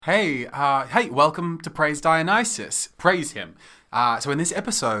Hey, welcome to Praise Dionysus. Praise him. So in this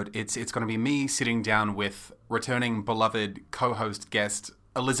episode, it's going to be me sitting down with returning beloved co-host guest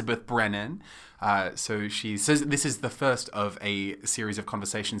Elizabeth Brennan. So this is the first of a series of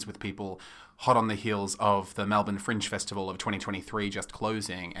conversations with people hot on the heels of the Melbourne Fringe Festival of 2023 just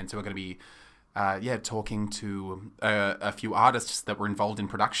closing. And so we're going to be talking to a few artists that were involved in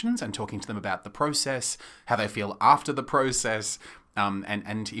productions and talking to them about the process, how they feel after the process,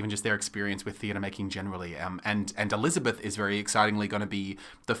 and even just their experience with theatre making generally. And Elizabeth is very excitingly going to be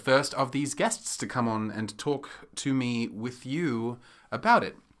the first of these guests to come on and talk to me with you about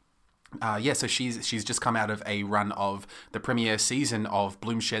it. So she's just come out of a run of the premiere season of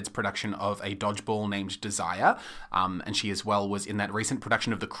Bloomshed's production of a dodgeball named Desire, and she as well was in that recent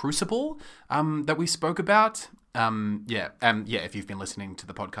production of The Crucible that we spoke about. If you've been listening to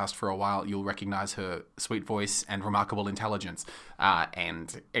the podcast for a while, you'll recognize her sweet voice and remarkable intelligence. Get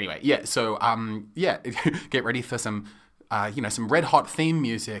ready for some red hot theme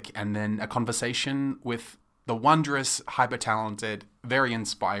music, and then a conversation with the wondrous, hyper-talented, very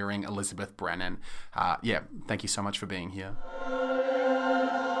inspiring Elizabeth Brennan. Thank you so much for being here.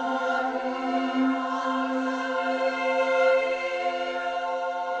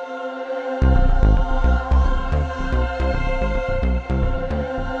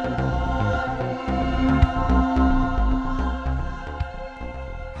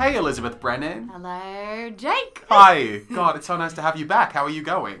 Hey, Elizabeth Brennan. Hello, Jake. Hi. God, it's so nice to have you back. How are you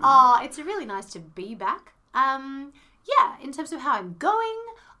going? Oh, it's really nice to be back. In terms of how I'm going,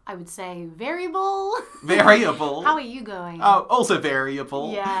 I would say variable. Variable. How are you going? Oh, also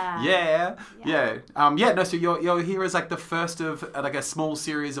variable. Yeah. So you're here as like the first of like a small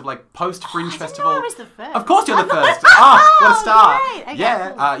series of like post Fringe Festival. I was the first. Of course, you're the first. What a star! Great.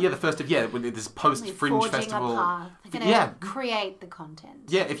 Okay, cool. The first of with this post Fringe Festival. They're gonna create the content.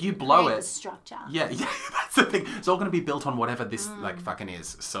 Yeah, if you blow create it, the structure. Yeah, that's the thing. It's all going to be built on whatever this fucking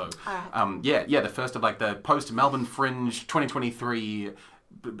is. So, the first of like the post Melbourne Fringe 2023.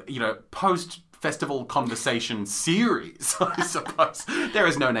 Post festival conversation series, I suppose. There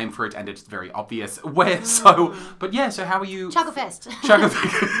is no name for it, and it's very obvious where. So how are you? Chucklefest.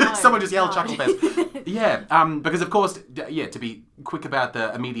 Chucklefest. Someone just yelled Chucklefest. Because of course, to be quick about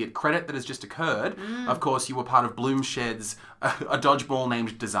the immediate credit that has just occurred, of course, you were part of Bloomshed's a dodgeball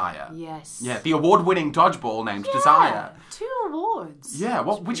named Desire. Yes. Yeah, the award-winning dodgeball named Desire. 2 awards. Yeah,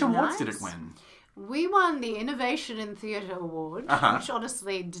 which awards did it win? We won the Innovation in Theatre Award, which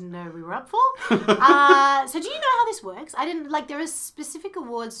honestly didn't know we were up for. So do you know how this works? I didn't, there are specific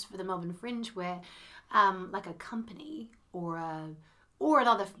awards for the Melbourne Fringe where a company or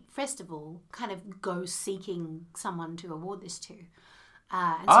another festival kind of goes seeking someone to award this to.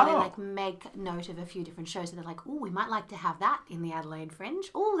 They make note of a few different shows. So they're like, oh, we might like to have that in the Adelaide Fringe.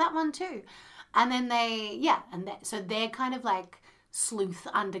 Oh, that one too. And then so they're kind of like sleuth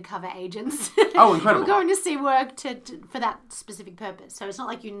undercover agents. Oh, incredible. We're going to see work for that specific purpose. So it's not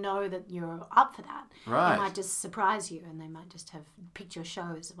like you know that you're up for that. Right. They might just surprise you, and they might just have picked your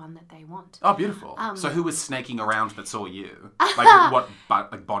show as the one that they want. Oh, beautiful. So who was snaking around that saw you? What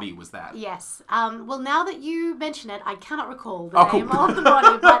body was that? Yes. Well, now that you mention it, I cannot recall the name of the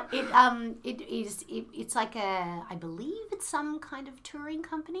body, but it's like I believe it's some kind of touring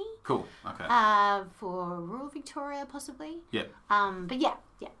company. Cool. Okay. For rural Victoria, possibly. Yeah.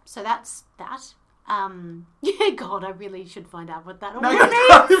 So that's that. God, I really should find out what that all means.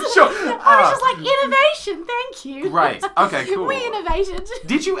 Sure. I was just like, innovation, thank you. Right. Okay, cool. We innovated.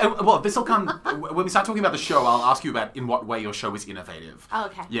 Did you? Well, this will come when we start talking about the show. I'll ask you about in what way your show is innovative. Oh,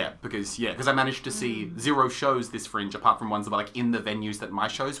 okay. Yeah, because I managed to see 0 shows this Fringe, apart from ones that were like in the venues that my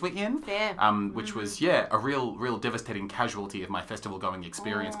shows were in. Fair. Which was a real devastating casualty of my festival going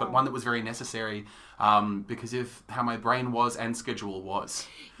experience, but one that was very necessary because of how my brain was and schedule was.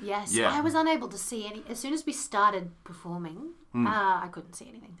 Yes. Yeah. I was unable to see any. As soon as we started performing, I couldn't see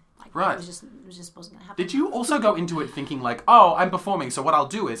anything. Right. It just wasn't going to happen. Did you also go into it thinking like, oh, I'm performing, so what I'll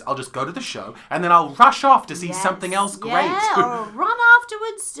do is I'll just go to the show and then I'll rush off to see something else great? Yeah, or run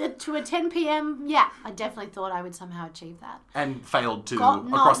afterwards to a 10 p.m. Yeah, I definitely thought I would somehow achieve that. And failed to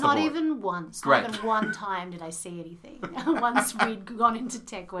across the board. Not even once. Great. Not even one time did I see anything. Once we'd gone into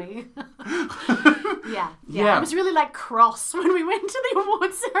Tech Week. Yeah. I was really cross when we went to the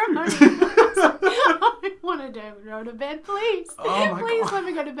award ceremony. I want to go to bed, please. Oh my please God. let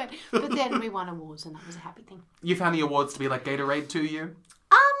me go to bed. But then we won awards, and that was a happy thing. You found the awards to be like Gatorade to you?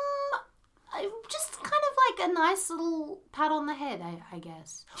 Just kind of like a nice little pat on the head, I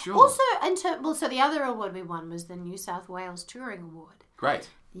guess. Sure. Also, so the other award we won was the New South Wales Touring Award. Great.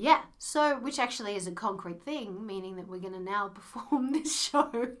 Yeah, so which actually is a concrete thing, meaning that we're going to now perform this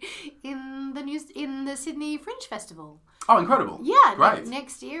show in the Sydney Fringe Festival. Oh, incredible! Yeah, great.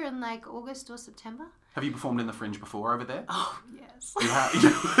 Next year in like August or September. Have you performed in the Fringe before over there? Oh yes.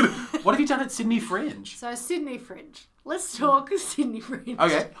 What have you done at Sydney Fringe? So Sydney Fringe. Let's talk Sydney Fringe.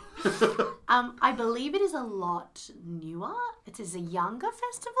 Okay. I believe it is a lot newer. It is a younger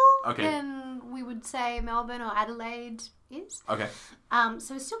festival than we would say Melbourne or Adelaide is. Okay.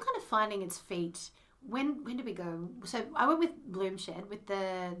 So it's still kind of finding its feet. When did we go? So I went with Bloomshed with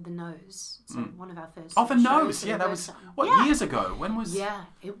the Nose. So one of our first. Oh, the Nose. Yeah, that was years ago. When was? Yeah,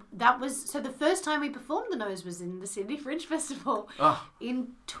 that was. So the first time we performed the Nose was in the Sydney Fringe Festival in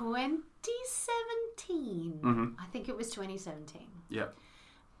 2017. Mm-hmm. I think it was 2017. Yeah.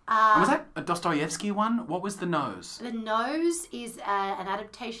 And was that a Dostoevsky one? What was the Nose? The Nose is an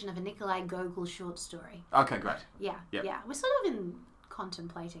adaptation of a Nikolai Gogol short story. Okay, great. Yeah, Yep. yeah. We're sort of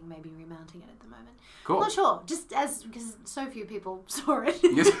contemplating maybe remounting it at the moment. Cool. I'm not sure, just because so few people saw it.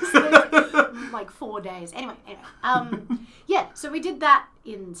 Yes. like 4 days. Anyway. Yeah, so we did that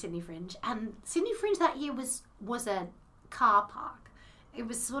in Sydney Fringe, and Sydney Fringe that year was a car park. It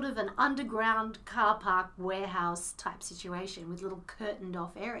was sort of an underground car park warehouse type situation with little curtained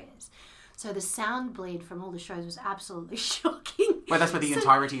off areas. So the sound bleed from all the shows was absolutely shocking. Wait, that's where the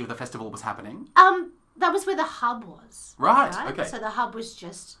entirety of the festival was happening? That was where the hub was. Right, okay. So the hub was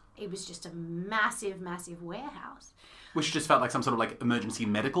just a massive, massive warehouse. Which just felt like some sort of like emergency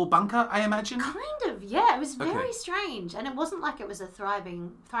medical bunker, I imagine? Kind of, yeah. It was very strange. And it wasn't like it was a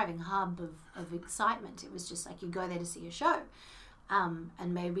thriving hub of excitement. It was just like you go there to see a show.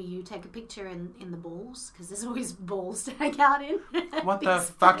 And maybe you take a picture in the balls, because there's always balls to hang out in. What the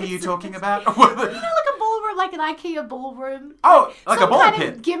fuck are you talking about? You know, like a ballroom, like an IKEA ballroom. Oh, like a ball kind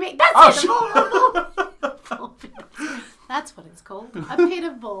pit. Of gimmick. That's sure. Ball pit. That's what it's called. A pit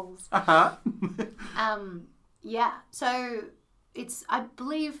of balls. Uh-huh. Yeah. So it's, I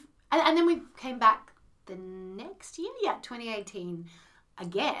believe, and then we came back the next year. Yeah, 2018.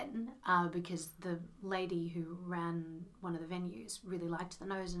 Again, because the lady who ran one of the venues really liked the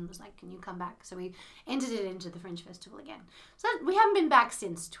Nose and was like, can you come back? So we entered it into the Fringe Festival again. So we haven't been back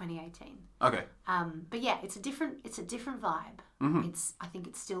since 2018. Okay. But yeah, it's a different vibe. Mm-hmm. I think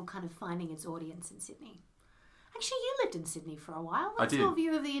it's still kind of finding its audience in Sydney. Actually, you lived in Sydney for a while. What's your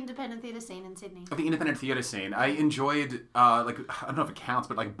view of the independent theatre scene in Sydney? Of the independent theatre scene, I enjoyed, I don't know if it counts,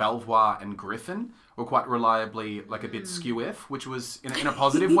 but like Belvoir and Griffin were quite reliably like a bit skew-if, which was in a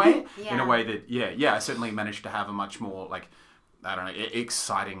positive way. Yeah. In a way that, I certainly managed to have a much more like, I don't know,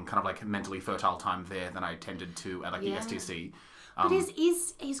 exciting kind of like mentally fertile time there than I tended to at like the STC. But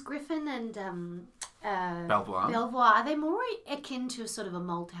is Griffin and Belvoir, are they more akin to sort of a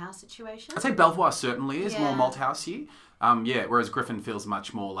Malthouse situation? I'd say Belvoir certainly is more Malthousey. Whereas Griffin feels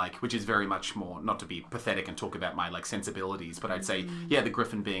much more like, which is very much more, not to be pathetic and talk about my like sensibilities, but I'd say, the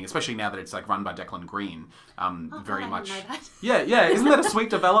Griffin being, especially now that it's like run by Declan Green, very much. Didn't know that. Yeah, isn't that a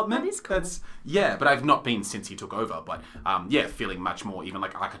sweet development? That is cool. But I've not been since he took over, but feeling much more even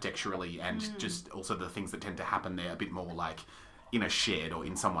like architecturally and just also the things that tend to happen there a bit more like in a shed or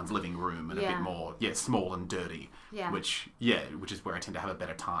in someone's living room and a bit more, small and dirty. Yeah. Which is where I tend to have a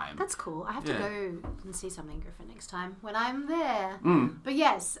better time. That's cool. I have to go and see something Griffin next time when I'm there. But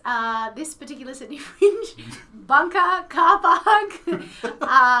yes, this particular Sydney Fringe bunker, car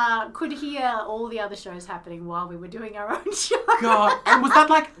park, could hear all the other shows happening while we were doing our own show. God, and was that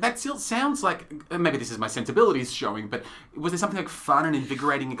like, that still sounds like, maybe this is my sensibilities showing, but was there something like fun and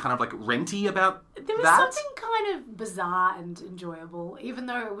invigorating and kind of like renty about that? There was something kind of bizarre and enjoyable, even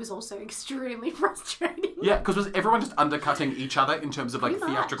though it was also extremely frustrating. Yeah, because was everyone just undercutting each other in terms of like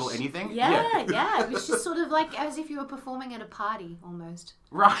theatrical anything? Yeah. It was just sort of like as if you were performing at a party almost.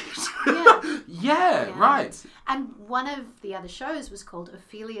 Right. Yeah. Right. And one of the other shows was called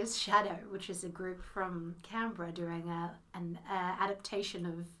Ophelia's Shadow, which is a group from Canberra doing an adaptation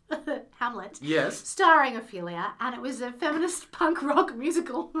of Hamlet. Yes. Starring Ophelia, and it was a feminist punk rock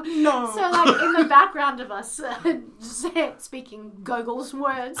musical. No. So like in the background of us speaking Gogol's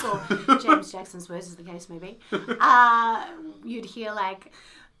words or James Jackson's words, as the case may be, you'd hear like,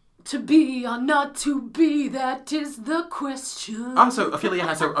 to be or not to be, that is the question. So Ophelia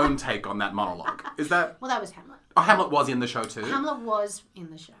has her own take on that monologue. Is that... Well, that was Hamlet. Oh, Hamlet was in the show too? Hamlet was in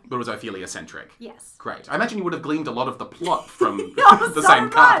the show. But it was Ophelia-centric? Yes. Great. I imagine you would have gleaned a lot of the plot from Oh, the so same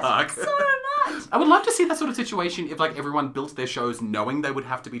car much, park. So much. I would love to see that sort of situation if, like, everyone built their shows knowing they would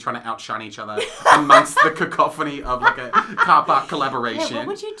have to be trying to outshine each other amongst the cacophony of, like, a car park collaboration. Yeah, what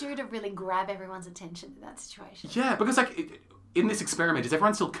would you do to really grab everyone's attention in that situation? Yeah, because, like, in this experiment, is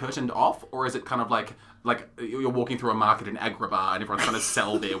everyone still curtained off? Or is it kind of like you're walking through a market in Agrabah and everyone's trying to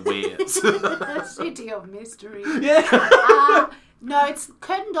sell their wares? City of mystery. Yeah. No, it's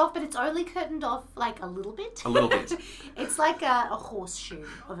curtained off, but it's only curtained off, like, a little bit. A little bit. It's like a horseshoe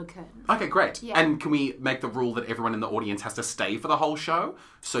of a curtain. Okay, great. Yeah. And can we make the rule that everyone in the audience has to stay for the whole show?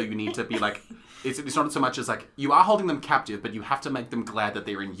 So you need to be like... It's not so much as, like, you are holding them captive, but you have to make them glad that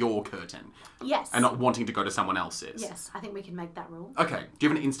they're in your curtain. Yes. And not wanting to go to someone else's. Yes, I think we can make that rule. Okay. Do you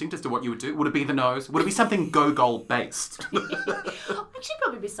have an instinct as to what you would do? Would it be the nose? Would it be something go-goal based? Actually,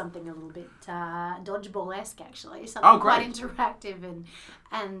 probably be something a little bit dodgeball-esque, actually. Something quite interactive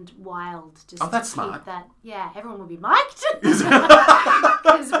and wild. Just that's to smart. Keep that, yeah, everyone would be mic'd.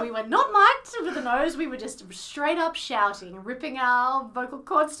 Because we were not mic'd with the nose. We were just straight up shouting, ripping our vocal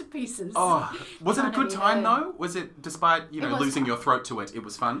cords to pieces. Oh, was it a good time, though? Was it, despite, losing your throat to it, it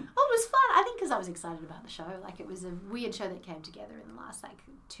was fun? Oh, it was fun. I think because I was excited about the show. Like, it was a weird show that came together in the last,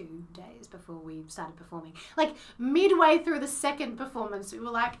 2 days before we started performing. Like, midway through the second performance, we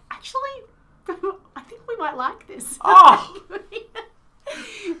were like, actually, I think we might like this. Oh!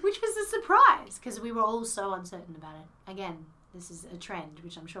 Which was a surprise, because we were all so uncertain about it. Again, this is a trend,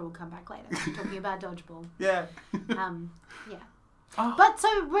 which I'm sure will come back later, talking about dodgeball. Yeah. Yeah. Oh. But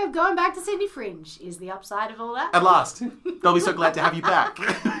so we're going back to Sydney Fringe is the upside of all that. At last. They'll be so glad to have you back.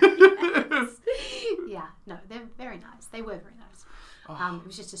 Yes. Yeah, no, they're very nice. They were very nice. It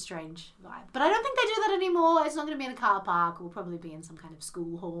was just a strange vibe. But I don't think they do that anymore. It's not going to be in a car park. It will probably be in some kind of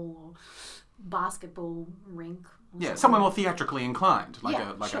school hall or basketball rink. Yeah, somewhere more theatrically inclined.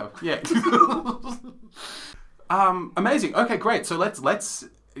 Amazing. Okay, great. So let's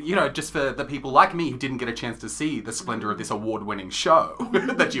just for the people like me who didn't get a chance to see the splendor of this award-winning show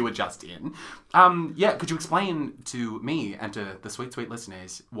that you were just in, could you explain to me and to the sweet, sweet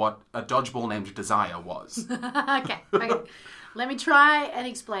listeners what a dodgeball named Desire was? Okay. Let me try and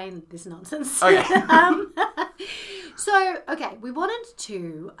explain this nonsense. Okay. We wanted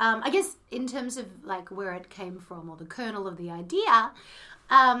to, I guess in terms of like where it came from or the kernel of the idea,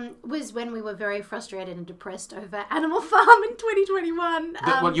 was when we were very frustrated and depressed over Animal Farm in 2021.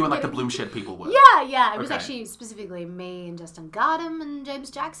 What you and like the Bloomshed people were? Yeah. It was actually specifically me and Justin Gardam and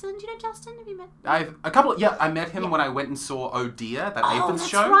James Jackson. Do you know Justin? Have you met? I met him when I went and saw Oh Dear, that Athens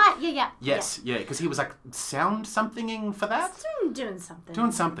show. Oh, that's right. Yeah. Yes, because he was like sound somethinging for that. Doing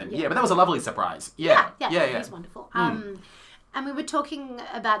something. Yeah, but that was a lovely surprise. Yeah. He's wonderful. And we were talking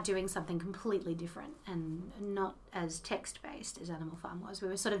about doing something completely different and not as text-based as Animal Farm was. We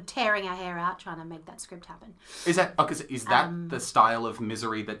were sort of tearing our hair out trying to make that script happen. Is that the style of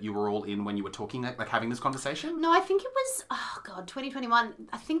misery that you were all in when you were talking, like having this conversation? No, I think it was, 2021.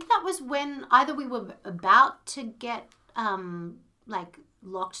 I think that was when either we were about to get,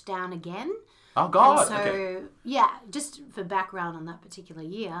 locked down again. Oh, God. And okay. Yeah, just for background on that particular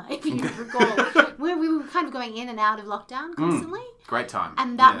year, if you recall, we were kind of going in and out of lockdown constantly. Great time.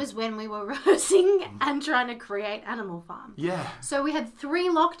 And that was when we were rehearsing and trying to create Animal Farm. Yeah. So we had 3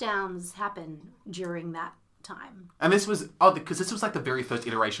 lockdowns happen during that time. And this was, because this was like the very first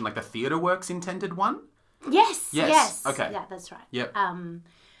iteration, like the Theatre Works intended one? Yes. Okay. Yeah, that's right. Yep.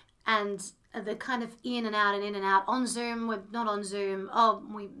 And the kind of in and out on Zoom. We're not on Zoom.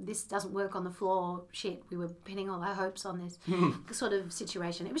 This doesn't work on the floor. Shit, we were pinning all our hopes on this sort of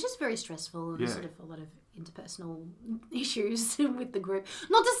situation. It was just very stressful and sort of a lot of interpersonal issues with the group.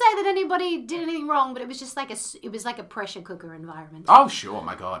 Not to say that anybody did anything wrong, but it was just like a pressure cooker environment. Oh, sure,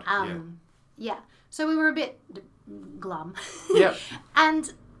 my God. Yeah. So we were a bit glum. Yeah.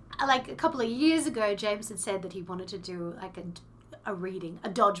 And like a couple of years ago, James had said that he wanted to do like a reading, a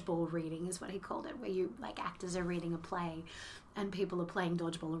dodgeball reading is what he called it, where you like actors are reading a play and people are playing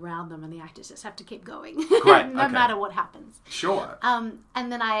dodgeball around them and the actors just have to keep going no matter what happens. Sure. And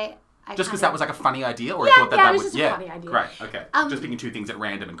then I just because that was like a funny idea, or I thought that it was just a funny idea. Great. Okay. Just picking 2 things at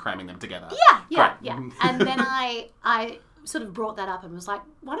random and cramming them together. Yeah. And then I sort of brought that up and was like,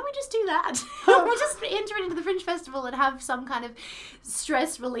 why don't we just do that? We'll just enter into the Fringe Festival and have some kind of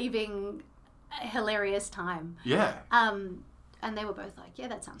stress relieving, hilarious time. Yeah. And they were both like, yeah,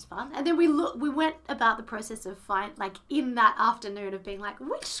 that sounds fun. And then we went about the process of in that afternoon of being like,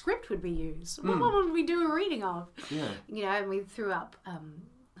 which script would we use? What would we do a reading of? Yeah. And we threw up,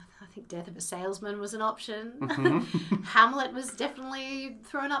 I think Death of a Salesman was an option. Mm-hmm. Hamlet was definitely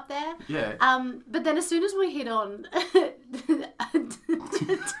thrown up there. Yeah. But then as soon as we hit on...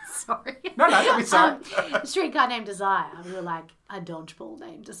 sorry. No, don't be sorry. Streetcar Named Desire. We were like, a dodgeball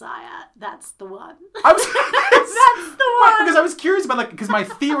named Desire. That's the one. That's the one. Because I was curious about, because my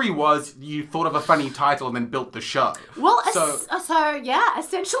theory was you thought of a funny title and then built the show. Well, so yeah,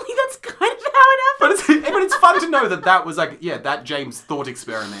 essentially that's kind of how it happened. But it's fun to know that was that James thought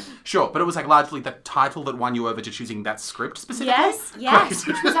experiment. Sure, but it was largely the title that won you over to choosing that script specifically? Yes,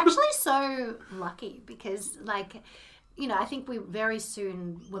 which was actually so lucky because, I think we very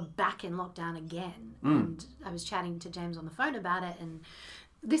soon were back in lockdown again. And I was chatting to James on the phone about it, and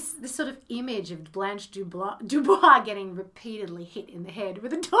this sort of image of Blanche Dubois getting repeatedly hit in the head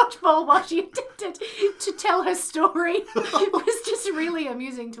with a dodgeball while she attempted to tell her story was just really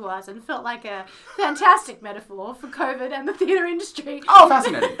amusing to us and felt like a fantastic metaphor for COVID and the theatre industry. Oh,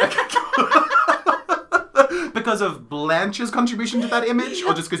 fascinating. Because of Blanche's contribution to that image,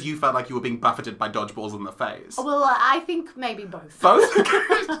 or just because you felt like you were being buffeted by dodgeballs in the face? Well, I think maybe both. Both?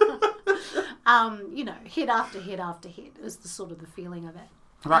 Hit after hit after hit was the sort of the feeling of it.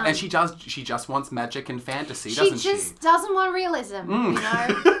 Right, and she just wants magic and fantasy, doesn't she? She just doesn't want realism,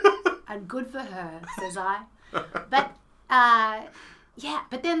 And good for her, says I. But,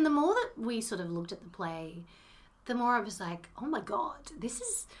 but then the more that we sort of looked at the play, the more I was like, oh my God, this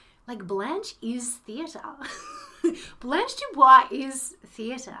is... Blanche is theatre. Blanche Dubois is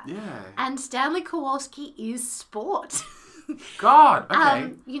theatre. Yeah. And Stanley Kowalski is sport. God,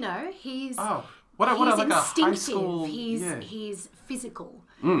 okay. He's... Oh, what a instinctive. high school... He's physical.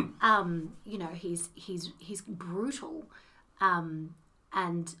 He's brutal. And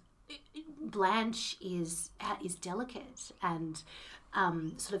Blanche is delicate and...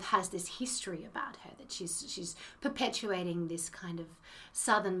 sort of has this history about her that she's perpetuating this kind of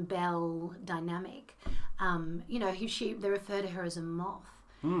Southern belle dynamic. They refer to her as a moth.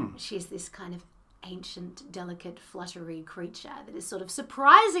 She's this kind of ancient, delicate, fluttery creature that is sort of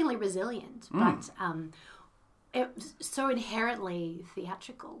surprisingly resilient, but so inherently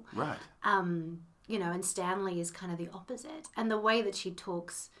theatrical. Right. And Stanley is kind of the opposite. And the way that she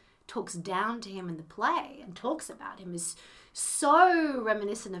talks down to him in the play and talks about him is so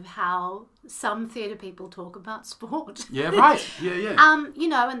reminiscent of how some theatre people talk about sport. Yeah, right. Yeah.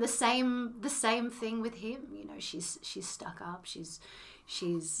 And the same thing with him. She's stuck up. She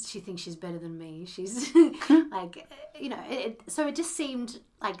thinks she's better than me. She's so it just seemed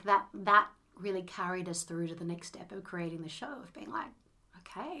like that really carried us through to the next step of creating the show, of being like,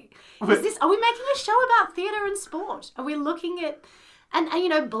 okay, are we making a show about theatre and sport? Are we looking at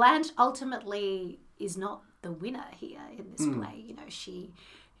and Blanche ultimately is not the winner here in this play.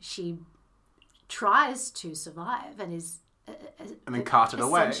 She tries to survive and is and then carted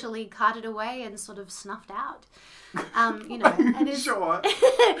away. Essentially carted away and sort of snuffed out. And is sure.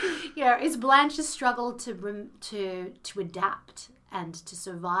 Is Blanche's struggle to adapt and to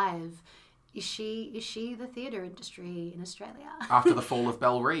survive. Is she the theatre industry in Australia after the fall of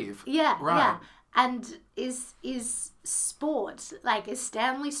Belle Reeve? Yeah, right. Yeah. And is sport, is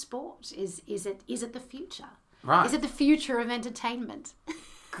Stanley sport? Is it the future? Right. Is it the future of entertainment?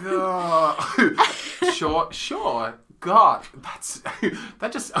 God. Sure. God,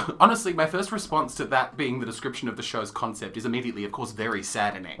 that just honestly, my first response to that being the description of the show's concept is immediately, of course, very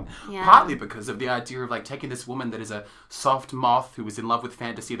saddening. Yeah. Partly because of the idea of taking this woman that is a soft moth who is in love with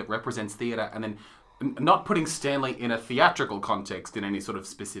fantasy that represents theatre, and then not putting Stanley in a theatrical context in any sort of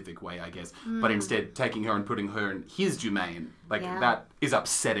specific way, I guess, but instead taking her and putting her in his domain. That is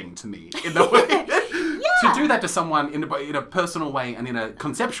upsetting to me in the way. To do that to someone in a personal way and in a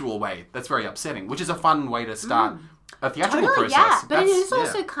conceptual way, that's very upsetting, which is a fun way to start a theatrical process. Yeah, but it is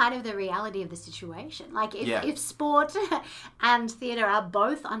also kind of the reality of the situation. If sport and theatre are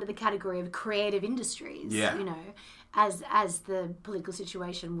both under the category of creative industries, as the political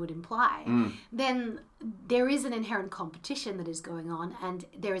situation would imply, then there is an inherent competition that is going on, and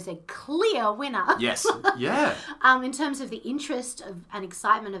there is a clear winner. Yes, yeah. In terms of the interest and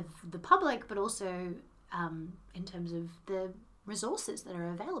excitement of the public, but also in terms of the resources that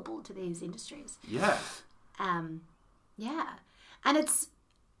are available to these industries. Yeah. Yeah. And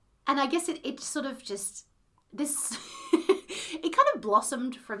I guess it sort of just, this, it kind of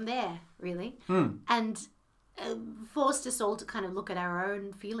blossomed from there, really. And forced us all to kind of look at our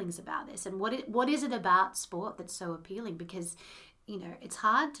own feelings about this and what is it about sport that's so appealing, because it's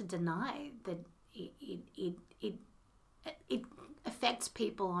hard to deny that it affects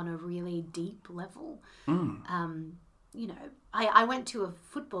people on a really deep level. you know, I went to a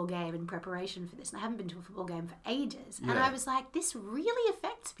football game in preparation for this, and I haven't been to a football game for ages. And I was like, this really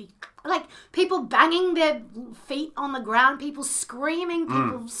affects me. Like, people banging their feet on the ground, people screaming,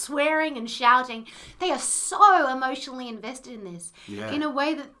 people swearing and shouting. They are so emotionally invested in this in a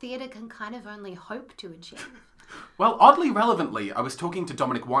way that theatre can kind of only hope to achieve. Well, oddly relevantly, I was talking to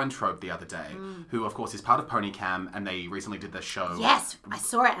Dominic Weintraub the other day, who, of course, is part of Ponycam, and they recently did the show. Yes, I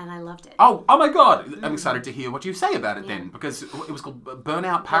saw it and I loved it. Oh my God! I'm excited to hear what you say about it then, because it was called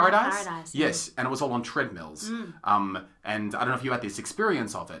Burnout Paradise. Yes, and it was all on treadmills. And I don't know if you had this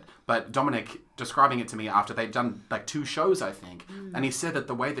experience of it, but Dominic describing it to me after they'd done like 2 shows, I think, and he said that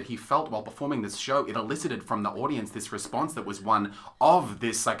the way that he felt while performing this show, it elicited from the audience this response that was one of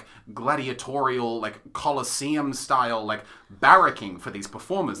this like gladiatorial, like Colosseum style, like barracking for these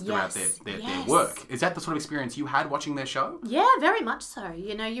performers throughout their work. Is that the sort of experience you had watching their show? Yeah, very much so.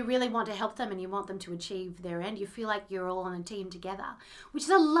 You know, you really want to help them and you want them to achieve their end. You feel like you're all on a team together, which is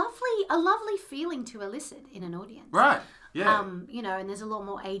a lovely feeling to elicit in an audience. Right. Yeah. You know, and there's a lot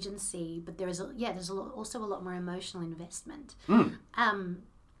more agency, but there's also a lot more emotional investment.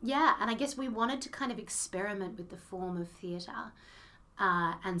 Yeah, and I guess we wanted to kind of experiment with the form of theatre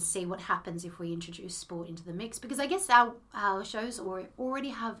and see what happens if we introduce sport into the mix, because I guess our shows already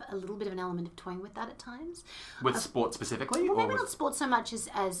have a little bit of an element of toying with that at times. With sport specifically? Well, maybe not sport so much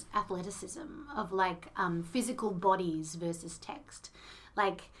as athleticism, of like physical bodies versus text.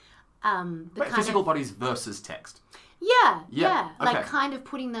 Like physical bodies versus text. Yeah. Okay. Like kind of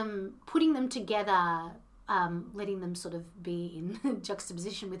putting them together, letting them sort of be in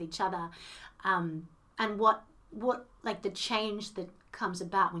juxtaposition with each other, and what like the change that comes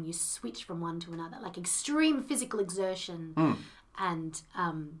about when you switch from one to another, like extreme physical exertion and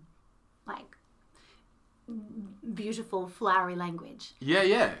like beautiful flowery language.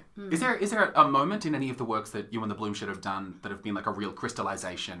 Yeah. Is there a moment in any of the works that you and the Bloomshed have done that have been like a real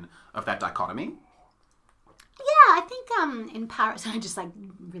crystallization of that dichotomy? Yeah, I think in Paris, I just like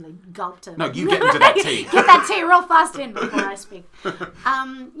really gulped it. No, you get into that tea. Get that tea real fast in before I speak.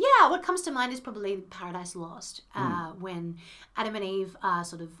 Yeah, what comes to mind is probably Paradise Lost, when Adam and Eve are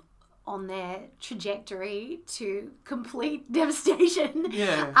sort of on their trajectory to complete devastation.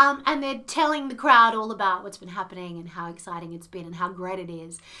 Yeah. And they're telling the crowd all about what's been happening and how exciting it's been and how great it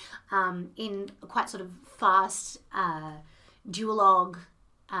is, in a quite sort of fast duologue,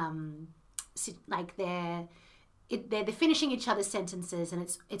 like they're finishing each other's sentences,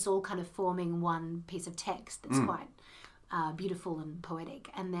 and it's all kind of forming one piece of text that's quite beautiful and poetic,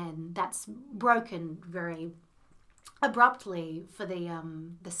 and then that's broken very abruptly for the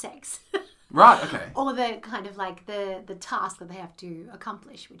sex. Right. Okay. Or the kind of like the task that they have to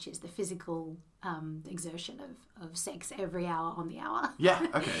accomplish, which is the physical exertion of sex every hour on the hour. Yeah.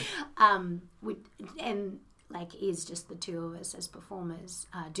 Okay. And like is just the two of us as performers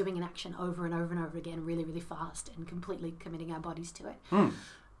doing an action over and over and over again, really, really fast, and completely committing our bodies to it. So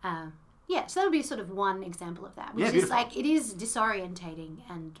that would be sort of one example of that, which is like, it is disorientating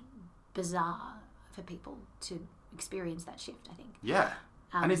and bizarre for people to experience that shift, I think. Yeah.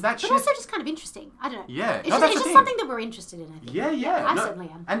 And is that shift... But also just kind of interesting. I don't know. Yeah. It's just something that we're interested in, I think. Yeah. I certainly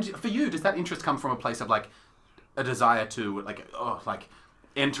am. And for you, does that interest come from a place of like a desire to like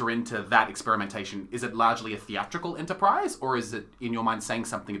enter into that experimentation? Is it largely a theatrical enterprise, or is it in your mind saying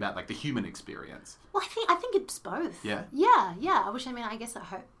something about like the human experience? Well, I think it's both. Yeah. I guess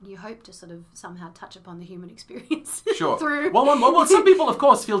you hope to sort of somehow touch upon the human experience. Sure. Through... Well, some people, of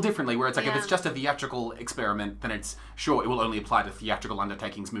course, feel differently, where it's like, if it's just a theatrical experiment, then it's, sure, it will only apply to theatrical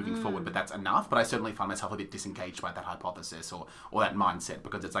undertakings moving forward, but that's enough. But I certainly find myself a bit disengaged by that hypothesis or that mindset,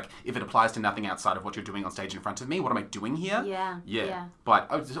 because it's like, if it applies to nothing outside of what you're doing on stage in front of me, what am I doing here? Yeah.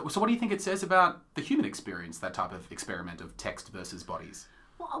 But, so what do you think it says about the human experience, that type of experiment of text versus bodies?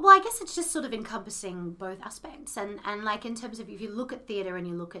 Well, I guess it's just sort of encompassing both aspects, and like in terms of, if you look at theatre and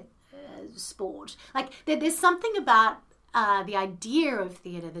you look at sport, like there's something about the idea of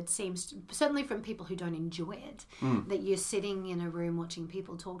theatre that seems, certainly from people who don't enjoy it, that you're sitting in a room watching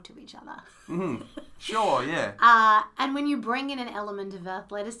people talk to each other. Sure, yeah. And when you bring in an element of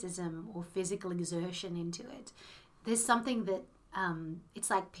athleticism or physical exertion into it, there's something that it's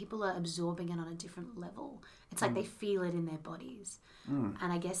like people are absorbing it on a different level. It's like they feel it in their bodies.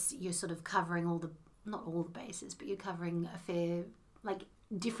 And I guess you're sort of covering not all the bases, but you're covering a fair, like,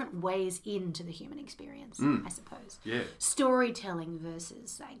 different ways into the human experience, I suppose. Yeah. Storytelling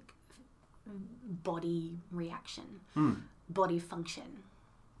versus, like, body reaction, body function.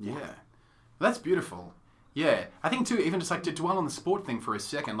 Yeah. That's beautiful. Yeah. I think, too, even just, like, to dwell on the sport thing for a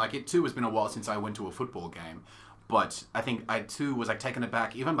second, like, it, too, has been a while since I went to a football game. But I think I too was like taken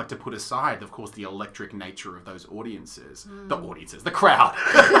aback, even like to put aside, of course, the electric nature of those audiences, the crowd.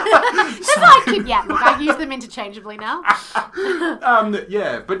 Look, I use them interchangeably now.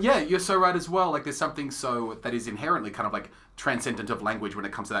 But you're so right as well. Like, there's something so that is inherently kind of like transcendent of language when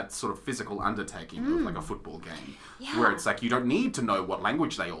it comes to that sort of physical undertaking of like a football game, where it's like you don't need to know what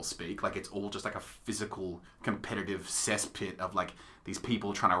language they all speak. Like, it's all just like a physical, competitive cesspit of like these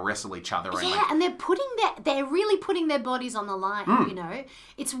people trying to wrestle each other. And they're really putting their bodies on the line. You know,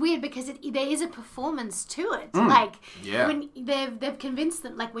 it's weird because there is a performance to it. When they've convinced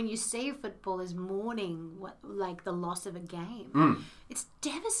them, like when you see footballers mourning like the loss of a game, it's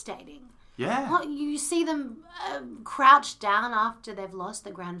devastating. Yeah. Well, you see them crouched down after they've lost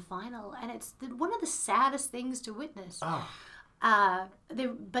the grand final, and it's one of the saddest things to witness. Oh.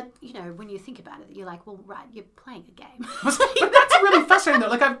 But, you know, when you think about it, you're like, well, right, you're playing a game. But that's really fascinating, though.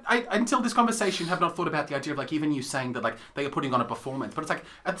 Like, I until this conversation have not thought about the idea of, like, even you saying that, like, they are putting on a performance. But it's like,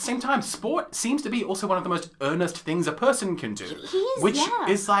 at the same time, sport seems to be also one of the most earnest things a person can do. Which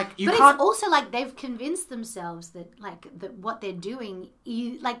is, like, But it's also, like, they've convinced themselves that, like, that what they're doing,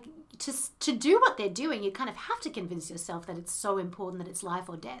 like, to do what they're doing, you kind of have to convince yourself that it's so important that it's life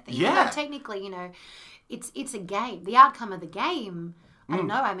or death. And even though technically, you know, it's a game. The outcome of the game, I don't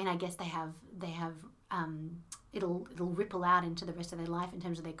know. I mean, I guess they have it'll ripple out into the rest of their life in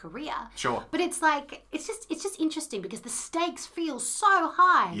terms of their career. Sure. But it's like it's just interesting because the stakes feel so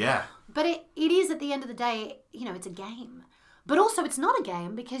high. Yeah. But it is at the end of the day, you know, it's a game. But also, it's not a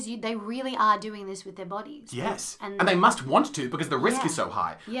game because they really are doing this with their bodies. Yes. And they must want to because the risk is so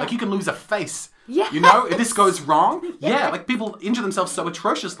high. Yeah. Like, you can lose a face. Yeah. You know, if this goes wrong. Yeah. Like, people injure themselves so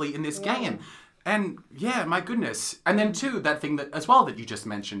atrociously in this game. And, my goodness. And then, too, that thing that as well that you just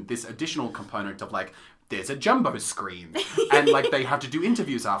mentioned, this additional component of, like, there's a jumbo screen. And, like, they have to do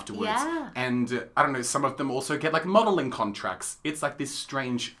interviews afterwards. Yeah. And, I don't know, some of them also get, like, modelling contracts. It's, like, this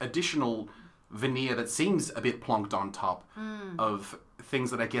strange additional veneer that seems a bit plonked on top of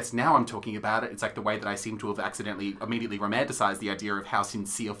things that I guess now I'm talking about it. It's like the way that I seem to have accidentally immediately romanticized the idea of how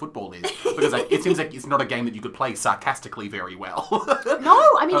sincere football is. Because like, it seems like it's not a game that you could play sarcastically very well. No,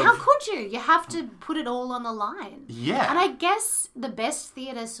 I mean, how could you? You have to put it all on the line. Yeah. And I guess the best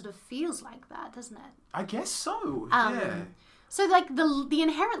theatre sort of feels like that, doesn't it? I guess so, yeah. So, like, the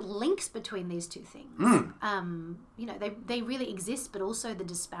inherent links between these two things, you know, they really exist, but also the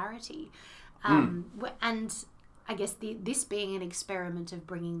disparity. And I guess this being an experiment of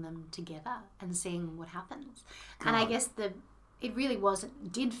bringing them together and seeing what happens. God. And I guess it really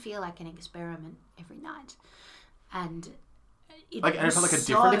did feel like an experiment every night. And it felt like a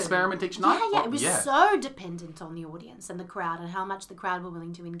different experiment each night? Yeah, it was so dependent on the audience and the crowd and how much the crowd were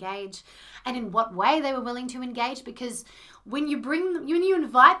willing to engage and in what way they were willing to engage, because when you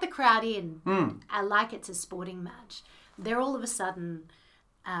invite the crowd in, like it's a sporting match, they're all of a sudden...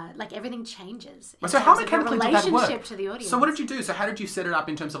 like everything changes. So how mechanically did that work? To the audience. So what did you do? So how did you set it up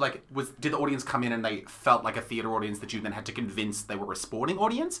in terms of like, did the audience come in and they felt like a theatre audience that you then had to convince they were a sporting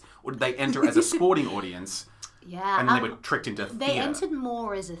audience? Or did they enter as a sporting audience? Yeah. And then they were tricked into theatre? They entered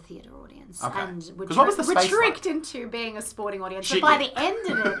more as a theatre audience. Okay. And were like? tricked into being a sporting audience. But by the end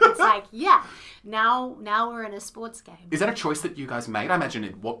of it, it's like, now we're in a sports game. Is that a choice that you guys made? I imagine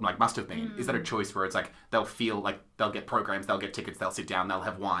it must have been. Is that a choice where it's like, they'll feel like they'll get programs, they'll get tickets, they'll sit down, they'll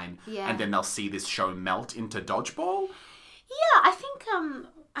have wine, and then they'll see this show melt into dodgeball? Yeah, I think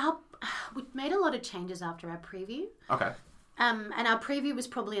we made a lot of changes after our preview. Okay. And our preview was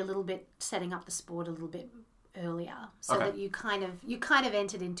probably a little bit setting up the sport a little bit earlier, so that you kind of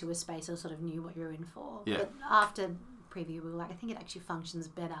entered into a space or sort of knew what you were in for. Yeah. But after preview, we were like, I think it actually functions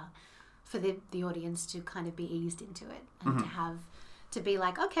better for the audience to kind of be eased into it and to be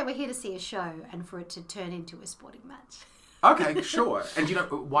like, okay, we're here to see a show, and for it to turn into a sporting match. Okay, sure. And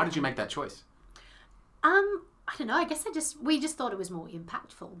why did you make that choice? I don't know. I guess we just thought it was more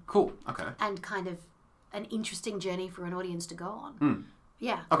impactful. Cool. Okay. And kind of an interesting journey for an audience to go on.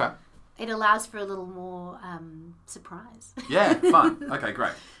 Yeah. Okay. It allows for a little more surprise. Yeah, fun. Okay,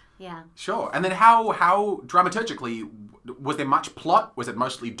 great. Yeah. Sure. And then how dramaturgically, was there much plot? Was it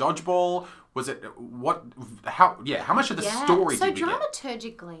mostly dodgeball? Was it how much of the story did we get? So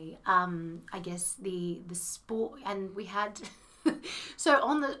dramaturgically, I guess the sport, and we had so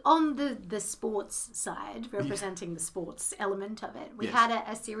on the sports side, representing the sports element of it, we had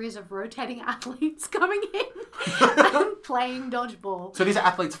a series of rotating athletes coming in and playing dodgeball. So these are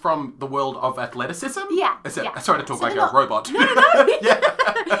athletes from the world of athleticism? Yeah. Sorry to talk like a robot. No.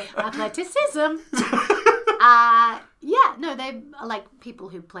 Athleticism. They are like people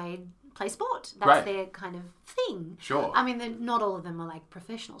who played play sport. That's Right. their kind of thing. Sure. I mean, not all of them are like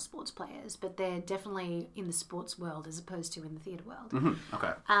professional sports players, but they're definitely in the sports world as opposed to in the theatre world. Mm-hmm.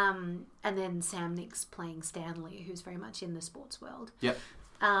 Okay. And then Sam Nick's playing Stanley, who's very much in the sports world. Yep.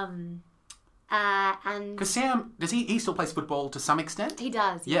 And Because Sam, does he still plays football to some extent? he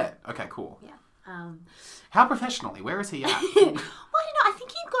does. Yeah. Okay, cool. Yeah. How professionally? Where is he at? Well, I don't know. I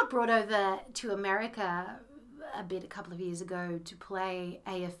think he got brought over to America a couple of years ago to play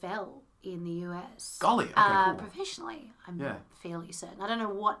AFL in the US. Golly, okay, cool. Professionally, I'm Yeah. fairly certain. I don't know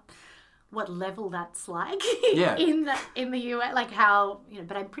what level that's like Yeah. in the US, like how,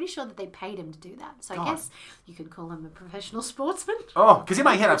 but I'm pretty sure that they paid him to do that. So God. I guess you could call him a professional sportsman. Oh, because in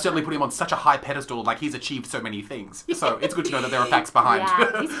my head I've certainly put him on such a high pedestal, like he's achieved so many things. So it's good to know that there are facts behind.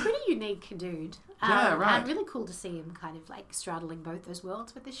 Yeah, he's a pretty unique dude. Yeah, right. And really cool to see him kind of like straddling both those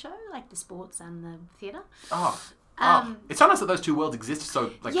worlds with this show, like the sports and the theatre. It's so nice that those two worlds exist.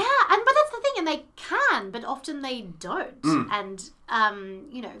 So like, yeah, but that's the thing, and they can, but often they don't. And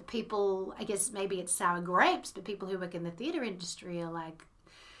people, I guess maybe it's sour grapes, but people who work in the theatre industry are like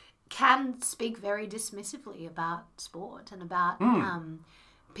can speak very dismissively about sport and about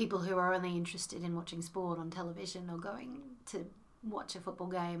people who are only interested in watching sport on television or going to watch a football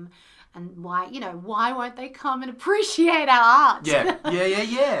game, and why won't they come and appreciate our art? Yeah.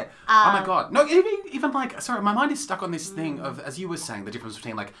 Oh my God. No, even like, sorry, my mind is stuck on this thing of, as you were saying, the difference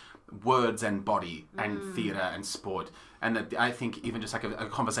between like words and body and theatre and sport. And that I think even just like a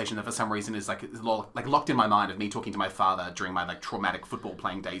conversation that for some reason is like locked in my mind of me talking to my father during my like traumatic football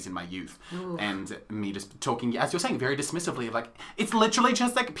playing days in my youth. Ooh. And me just talking, as you're saying, very dismissively of like, it's literally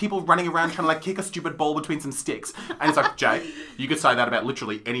just like people running around trying to like kick a stupid ball between some sticks. And it's like, Jay, you could say that about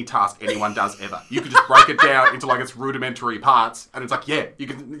literally any task anyone does ever. You could just break it down into like its rudimentary parts. And it's like, yeah, you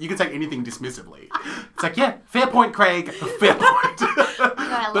can say anything dismissively. It's like, yeah, fair point, Craig. Fair point.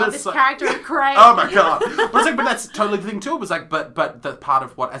 I love this character of Craig. Oh my God. But it's like, but that's totally the thing too. It was like, but the part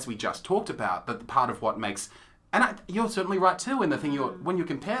of what, as we just talked about, the part of what makes, and you're certainly right too in the thing, when you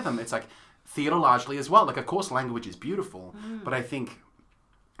compare them, it's like theatre largely as well. Like, of course, language is beautiful, but I think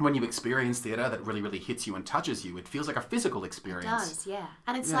when you experience theatre that really, really hits you and touches you, it feels like a physical experience. It does, yeah.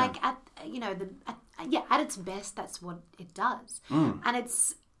 And it's like, at its best, that's what it does. And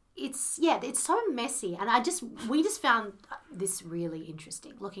it's so messy, and we just found this really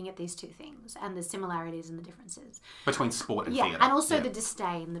interesting, looking at these two things and the similarities and the differences between sport and theatre, and also the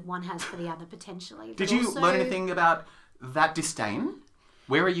disdain that one has for the other potentially. Did you learn anything about that disdain?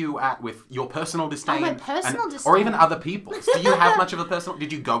 Where are you at with your personal disdain? My personal disdain, or even other people's? Do you have much of a personal?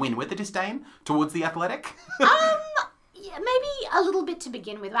 Did you go in with the disdain towards the athletic? Yeah, maybe a little bit to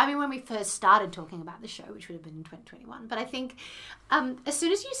begin with. I mean, when we first started talking about the show, which would have been in 2021, but I think as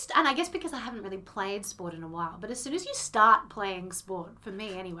soon as you and I guess because I haven't really played sport in a while, but as soon as you start playing sport, for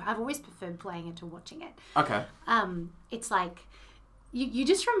me anyway, I've always preferred playing it to watching it. Okay. It's like you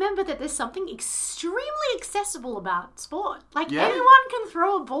just remember that there's something extremely accessible about sport. Like anyone can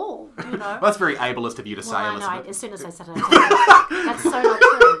throw a ball, Well, that's very ableist of you to say, Elizabeth. I know. As soon as I said it, that's so not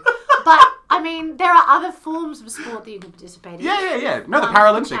true. But I mean, there are other forms of sport that you can participate in. Yeah. No, the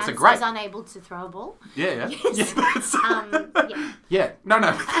Paralympics are great. Is unable to throw a ball. Yeah. Yes. Yeah. No.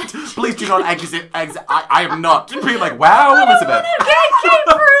 Please do not I am not. Be like, wow, Elizabeth. I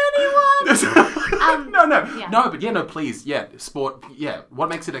don't for anyone. No, please. Yeah, sport. Yeah. What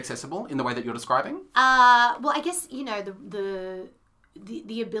makes it accessible in the way that you're describing? Well, I guess, the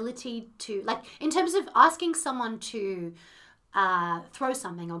ability to, like, in terms of asking someone to throw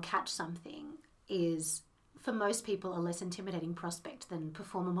something or catch something is, for most people, a less intimidating prospect than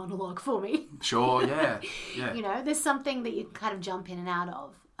perform a monologue for me. Sure, yeah. There's something that you can kind of jump in and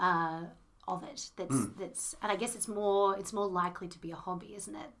out of it. That's, and I guess it's more likely to be a hobby,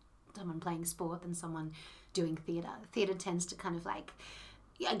 isn't it? Someone playing sport than someone doing theatre. Theatre tends to kind of like,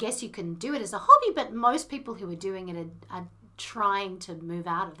 I guess you can do it as a hobby, but most people who are doing it are trying to move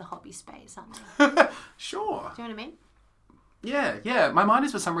out of the hobby space, aren't they? Sure. Do you know what I mean? Yeah. My mind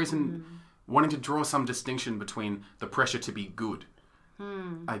is for some reason wanting to draw some distinction between the pressure to be good,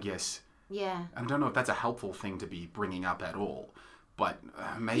 I guess. Yeah. I don't know if that's a helpful thing to be bringing up at all, but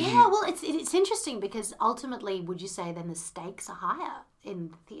maybe... Yeah, well, it's interesting because ultimately, would you say then the stakes are higher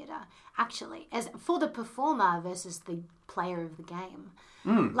in theatre, actually, as for the performer versus the player of the game?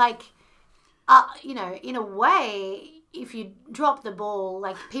 Like, in a way, if you drop the ball,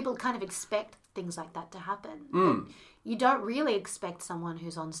 like, people kind of expect things like that to happen. You don't really expect someone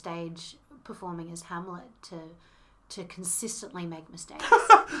who's on stage performing as Hamlet to consistently make mistakes.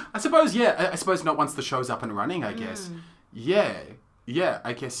 I suppose not once the show's up and running, I guess. Yeah,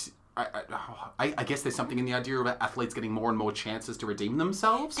 I guess I guess there's something in the idea of athletes getting more and more chances to redeem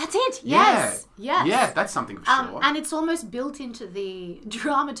themselves. That's it. Yes. Yeah. Yeah, that's something for sure. And it's almost built into the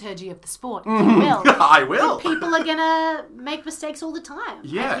dramaturgy of the sport, if you will. I will. People are going to make mistakes all the time.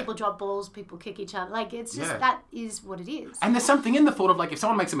 Yeah. Like, people drop balls, people kick each other. Like, it's just, that is what it is. And there's something in the thought of, like, if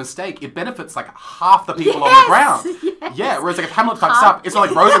someone makes a mistake, it benefits, like, half the people on the ground. Yes. Yeah, whereas, like, if Hamlet fucks up, it's not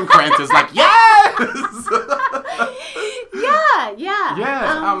like Rosencrantz is like, yes!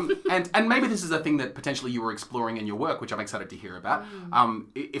 Yeah. And maybe this is a thing that potentially you were exploring in your work, which I'm excited to hear about.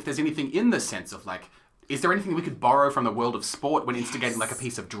 If there's anything in the sense of, like, is there anything we could borrow from the world of sport when instigating like a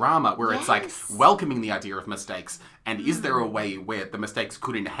piece of drama where it's like welcoming the idea of mistakes? And is there a way where the mistakes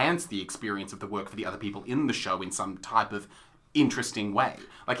could enhance the experience of the work for the other people in the show in some type of interesting way?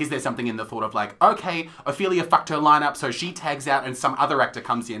 Like, is there something in the thought of like, okay, Ophelia fucked her lineup, so she tags out and some other actor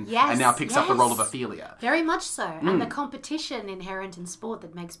comes in and now picks up the role of Ophelia? Very much so. And the competition inherent in sport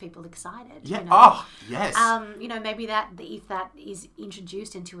that makes people excited. Yeah. You know? Oh, yes. Maybe if that is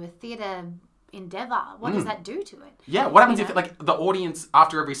introduced into a theatre endeavour, what does that do to it? Yeah, what happens if, like, the audience,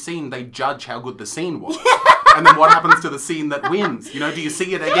 after every scene, they judge how good the scene was? And then what happens to the scene that wins? You know, do you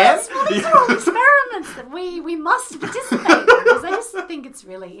see it again? Yes, well, these are all experiments that we must participate in, because I just think it's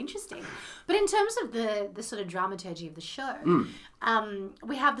really interesting. But in terms of the sort of dramaturgy of the show,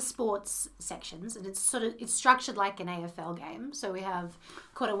 we have the sports sections, and it's structured like an AFL game. So we have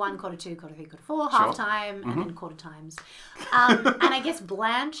quarter 1, quarter 2, quarter 3, quarter 4, half time, and then quarter times. And I guess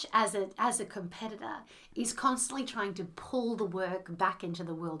Blanche, as a competitor, is constantly trying to pull the work back into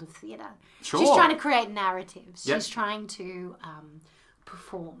the world of theatre. Sure. She's trying to create narratives. Yep. She's trying to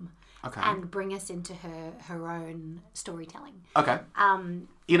perform and bring us into her own storytelling. Okay.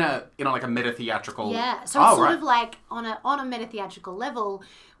 In a like a meta theatrical. Yeah. So it's sort of like on a meta theatrical level,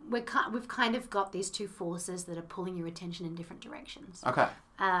 we've kind of got these two forces that are pulling your attention in different directions. Okay.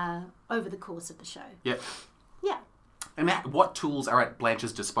 Over the course of the show. Yeah. Yeah. And what tools are at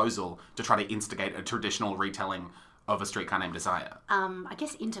Blanche's disposal to try to instigate a traditional retelling of A Streetcar Named Desire? I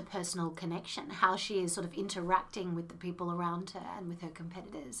guess interpersonal connection, how she is sort of interacting with the people around her and with her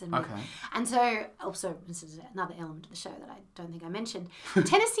competitors. And so, also, this is another element of the show that I don't think I mentioned,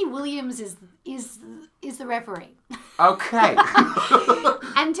 Tennessee Williams is the referee. Okay.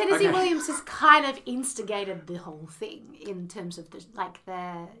 And Tennessee Williams has kind of instigated the whole thing in terms of the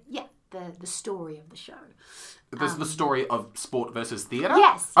story of the show. This is the story of sport versus theatre?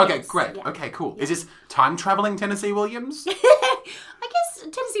 Yes. Okay, yes, great. Yeah. Okay, cool. Yeah. Is this time-travelling Tennessee Williams? I guess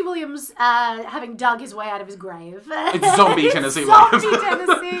Tennessee Williams having dug his way out of his grave. It's zombie Tennessee Williams. Zombie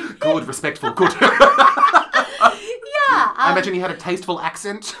Tennessee. Good, respectful, good. Yeah. I imagine he had a tasteful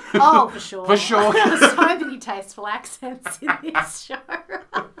accent. Oh, for sure. For sure. There were so many tasteful accents in this show.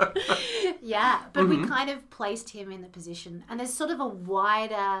 Yeah, but we kind of placed him in the position, and there's sort of a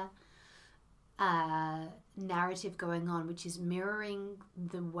wider narrative going on, which is mirroring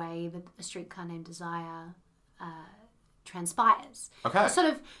the way that A Streetcar Named Desire transpires. Okay.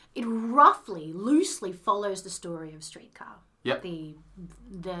 It roughly, loosely follows the story of Streetcar. Yep. The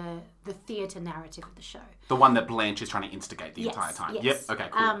theatre narrative of the show. The one that Blanche is trying to instigate the entire time. Yes. Yep. Okay,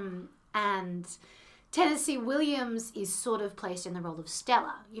 cool. And Tennessee Williams is sort of placed in the role of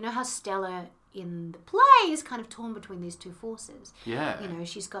Stella. You know how Stella in the play is kind of torn between these two forces. Yeah. You know,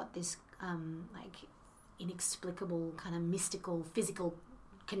 she's got this like inexplicable kind of mystical physical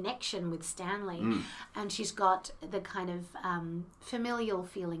connection with Stanley, and she's got the kind of familial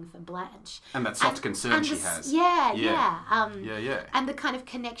feeling for Blanche, and that soft concern she has. Yeah. And the kind of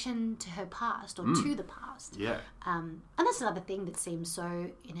connection to her past or to the past. Yeah. And that's another thing that seems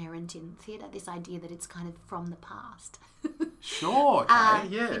so inherent in theatre, this idea that it's kind of from the past. Sure. Okay.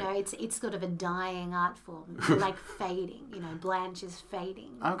 Yeah. You know, it's sort of a dying art form, like fading. You know, Blanche is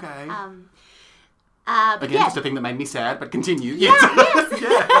fading. Okay. Again, just a thing that made me sad, but continue. Yes.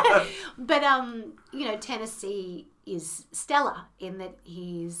 But, you know, Tennessee is Stella in that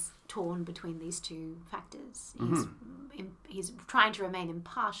he's torn between these two factors. He's trying to remain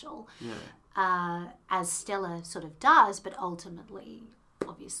impartial, as Stella sort of does, but ultimately,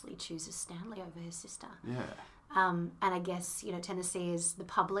 obviously, chooses Stanley over her sister. Yeah. And I guess, you know, Tennessee is the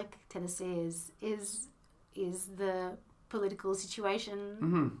public. Tennessee is the political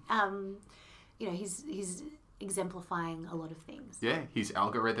situation. You know, he's exemplifying a lot of things. Yeah, his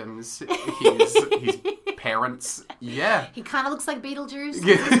algorithms, his parents. Yeah. He kind of looks like Beetlejuice.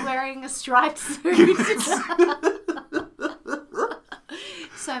 Yeah. He's wearing a striped suit.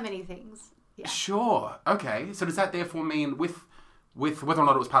 So many things. Yeah. Sure. Okay. So does that therefore mean with whether or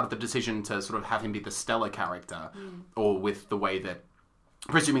not it was part of the decision to sort of have him be the Stella character, or with the way that,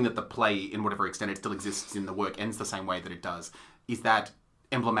 presuming that the play, in whatever extent it still exists in the work, ends the same way that it does, is that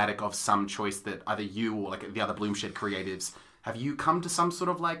emblematic of some choice that either you or like the other Bloomshed creatives, have you come to some sort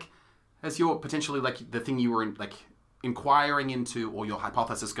of like, as your potentially like the thing you were inquiring into, or your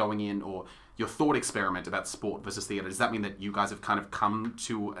hypothesis going in, or your thought experiment about sport versus theatre, does that mean that you guys have kind of come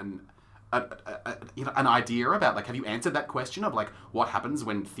to an idea about, like, have you answered that question of like what happens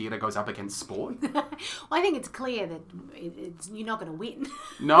when theatre goes up against sport? Well, I think it's clear that you're not going to win.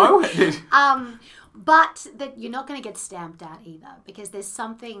 No? But that you're not going to get stamped out either, because there's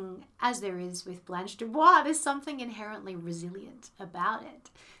something, as there is with Blanche Dubois, there's something inherently resilient about it.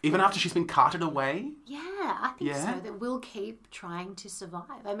 Even after she's been carted away? Yeah, I think so. That we'll keep trying to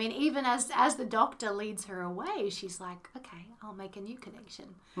survive. I mean, even as the doctor leads her away, she's like, okay, I'll make a new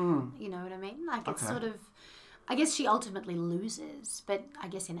connection. You know what I mean? Like, it's sort of, I guess she ultimately loses, but I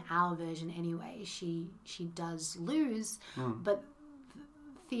guess in our version anyway, she does lose, but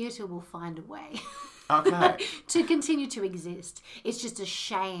theatre will find a way to continue to exist. It's just a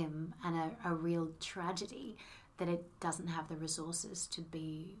shame and a real tragedy that it doesn't have the resources to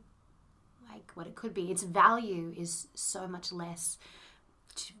be like what it could be. Its value is so much less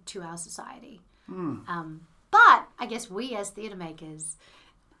to our society. But I guess we as theatre makers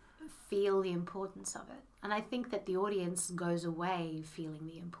feel the importance of it. And I think that the audience goes away feeling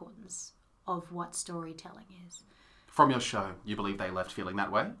the importance of what storytelling is. From your show, you believe they left feeling that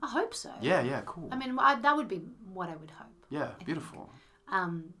way? I hope so. Yeah, cool. I mean, that would be what I would hope. Yeah, beautiful.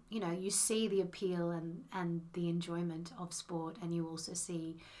 You know, you see the appeal and the enjoyment of sport, and you also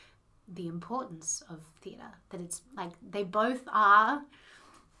see the importance of theatre. That it's like they both are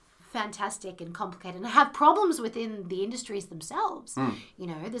fantastic and complicated and have problems within the industries themselves. You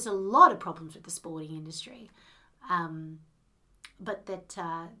know, there's a lot of problems with the sporting industry. But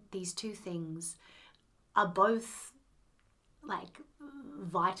that these two things are both like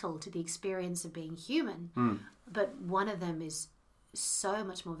vital to the experience of being human, but one of them is so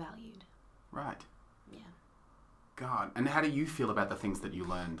much more valued. Right. Yeah. God. And how do you feel about the things that you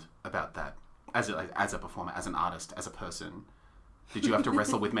learned about that as a performer, as an artist, as a person? Did you have to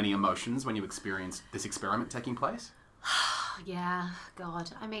wrestle with many emotions when you experienced this experiment taking place? Yeah,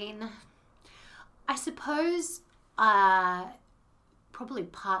 God. I mean, I suppose probably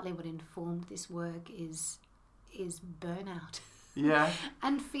partly what informed this work is burnout. Yeah.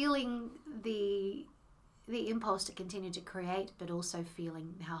 And feeling the impulse to continue to create, but also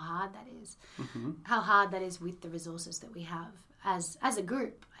feeling how hard that is. How hard that is with the resources that we have as a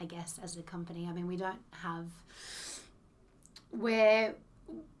group, I guess, as a company. I mean, we don't have... We're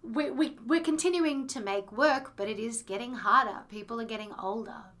continuing to make work, but it is getting harder. People are getting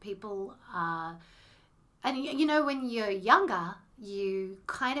older. People are... And, you know, when you're younger, you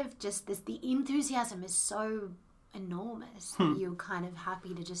kind of just... the enthusiasm is so enormous. You're kind of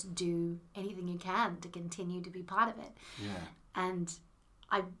happy to just do anything you can to continue to be part of it. Yeah. And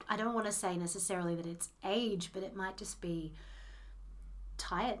I don't want to say necessarily that it's age, but it might just be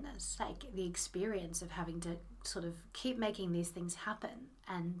tiredness, like the experience of having to sort of keep making these things happen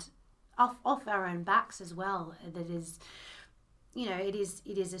and off our own backs as well. That is, you know, it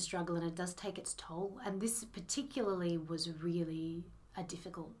is a struggle and it does take its toll. And this particularly was really a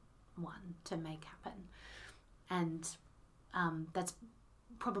difficult one to make happen. And that's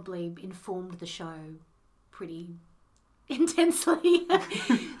probably informed the show pretty intensely.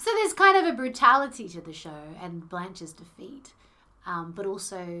 So there's kind of a brutality to the show and Blanche's defeat, but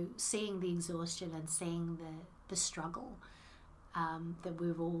also seeing the exhaustion and seeing the struggle that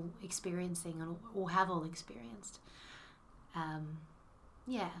we're all experiencing or have all experienced.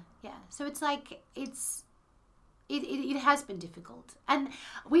 Yeah. So it's like It has been difficult, and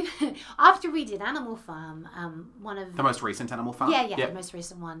after we did Animal Farm, one of the most recent Animal Farm, the most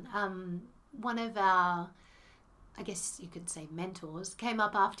recent one. One of our, I guess you could say, mentors came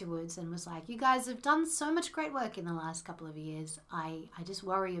up afterwards and was like, "You guys have done so much great work in the last couple of years. I just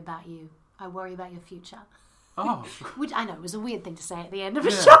worry about you. I worry about your future." Oh, which I know was a weird thing to say at the end of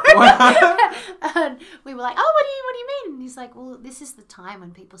a show. And we were like, "Oh, what do you mean?" And he's like, "Well, this is the time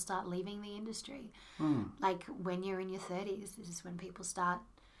when people start leaving the industry. Like when you're in your 30s, this is when people start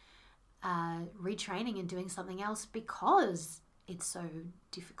retraining and doing something else because it's so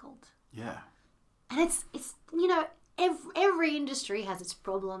difficult." Yeah. And it's you know, every industry has its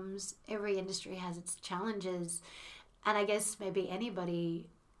problems. Every industry has its challenges, and I guess maybe anybody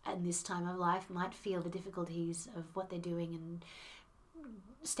in this time of life might feel the difficulties of what they're doing and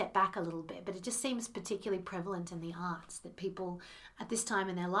step back a little bit. But it just seems particularly prevalent in the arts that people at this time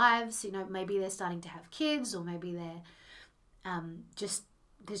in their lives, you know, maybe they're starting to have kids, or maybe they're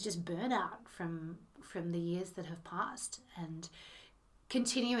there's just burnout from the years that have passed, and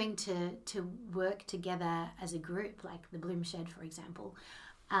continuing to work together as a group, like the Bloom Shed, for example,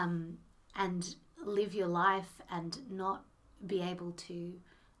 and live your life and not be able to,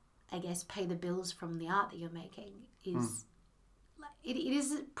 I guess, pay the bills from the art that you're making is it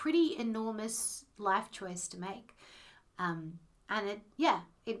is a pretty enormous life choice to make, and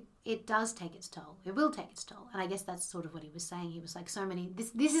it does take its toll. It will take its toll, and I guess that's sort of what he was saying. He was like, so many.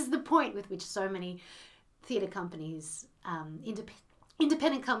 This is the point with which so many theatre companies,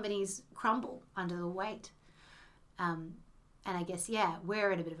 independent companies, crumble under the weight. And I guess,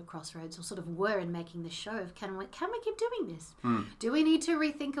 we're at a bit of a crossroads, or sort of were in making the show of can we keep doing this? Do we need to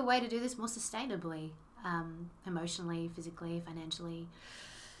rethink a way to do this more sustainably, emotionally, physically, financially?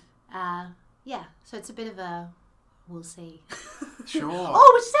 So it's a bit of a we'll see. Sure.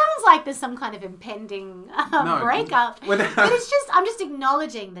 Which sounds like there's some kind of impending breakup. But it's just I'm just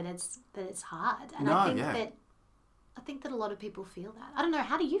acknowledging that it's hard, and I think that a lot of people feel that. I don't know.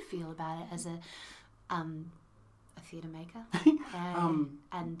 How do you feel about it as a theatre maker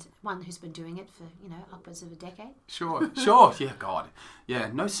and one who's been doing it for upwards of a decade? Sure. Yeah, God. Yeah.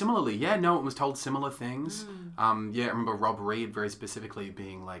 No. Similarly. Yeah. No one was told similar things. I remember Rob Reed very specifically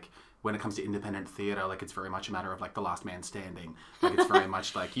being like, when it comes to independent theatre, like it's very much a matter of like the last man standing. Like it's very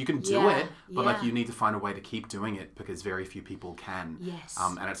much like you can do it, but like you need to find a way to keep doing it because very few people can. Yes.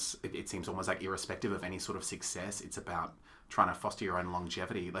 And it seems almost like irrespective of any sort of success, it's about trying to foster your own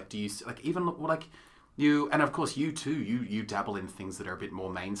longevity. Like, do you like even like you, and of course you too, you dabble in things that are a bit more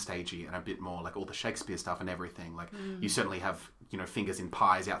main stagey and a bit more like all the Shakespeare stuff and everything. Like you certainly have, fingers in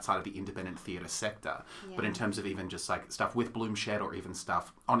pies outside of the independent theatre sector. Yeah. But in terms of even just like stuff with Bloom Shed or even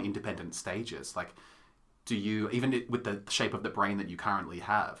stuff on independent stages, like do you, even with the shape of the brain that you currently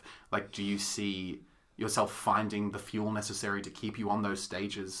have, like do you see yourself finding the fuel necessary to keep you on those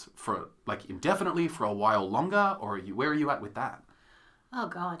stages for like indefinitely for a while longer, or where are you at with that? Oh,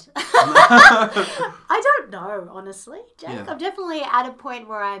 God. I don't know, honestly, Jake. Yeah. I'm definitely at a point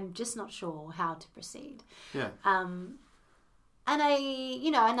where I'm just not sure how to proceed. Yeah. And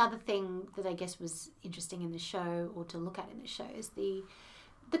another thing that I guess was interesting in the show, or to look at in the show, is the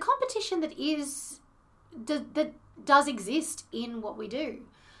competition that does exist in what we do.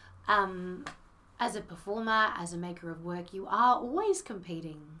 As a performer, as a maker of work, you are always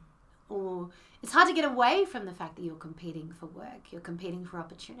competing. Or it's hard to get away from the fact that you're competing for work. You're competing for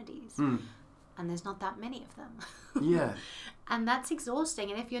opportunities. And there's not that many of them. Yeah. And that's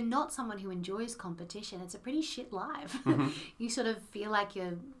exhausting. And if you're not someone who enjoys competition, it's a pretty shit life. You sort of feel like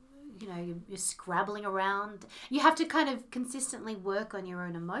you're scrabbling around. You have to kind of consistently work on your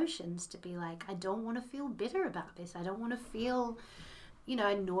own emotions to be like, I don't want to feel bitter about this. I don't want to feel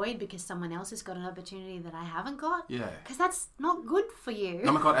annoyed because someone else has got an opportunity that I haven't got. Yeah. Because that's not good for you.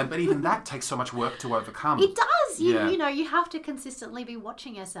 Oh my God, but even that takes so much work to overcome. It does. You have to consistently be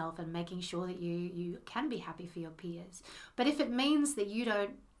watching yourself and making sure that you can be happy for your peers. But if it means that you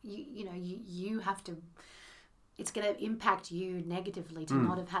don't, you have to, it's going to impact you negatively to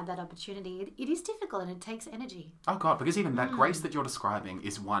not have had that opportunity. It is difficult and it takes energy. Oh God, because even that grace that you're describing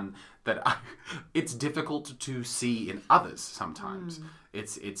is one that it's difficult to see in others sometimes.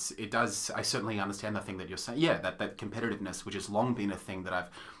 It does. I certainly understand the thing that you're saying. Yeah, that competitiveness, which has long been a thing that I've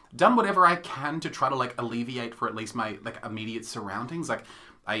done whatever I can to try to like alleviate for at least my like immediate surroundings. Like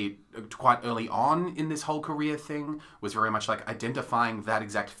I quite early on in this whole career thing was very much like identifying that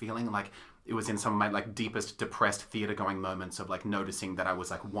exact feeling, like. It was in some of my like deepest depressed theatre going moments of like noticing that I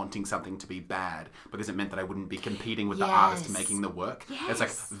was like wanting something to be bad because it meant that I wouldn't be competing with the artist making the work. Yes. It's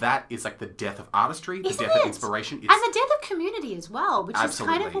like that is like the death of artistry, the death of inspiration. And the death of community as well, which is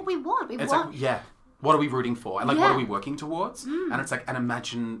kind of what we want. What are we rooting for? And like, what are we working towards? And it's like,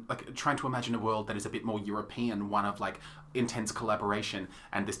 trying to imagine a world that is a bit more European, one of like intense collaboration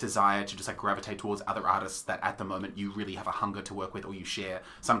and this desire to just like gravitate towards other artists that at the moment you really have a hunger to work with, or you share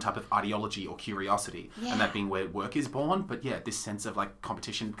some type of ideology or curiosity, and that being where work is born. But yeah, this sense of like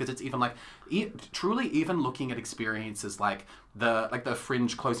competition, because it's even like truly even looking at experiences like the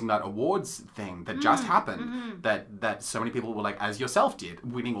Fringe closing night awards thing that just happened, that so many people were like, as yourself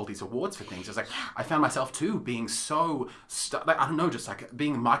did, winning all these awards for things. It's like I found myself too being so like I don't know, just like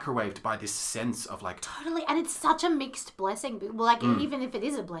being microwaved by this sense of like totally. And it's such a mixed blessing. Well, like even if it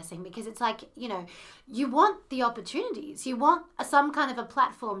is a blessing, because it's like you want the opportunities, you want some kind of a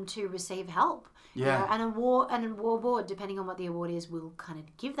platform to receive help. Yeah. And an award board, depending on what the award is, will kind of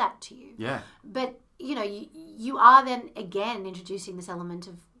give that to you. Yeah. But you are then again introducing this element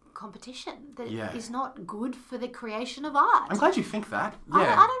of competition that is not good for the creation of art. I'm glad you think that.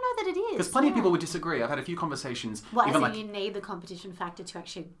 Yeah. I don't know that it is. Because plenty of people would disagree. I've had a few conversations. Well, even you need the competition factor to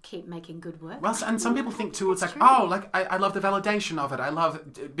actually keep making good work. Well, and some people think too, it's like, true. I love the validation of it. I love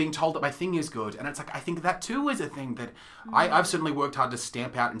being told that my thing is good. And it's like, I think that too is a thing that I've certainly worked hard to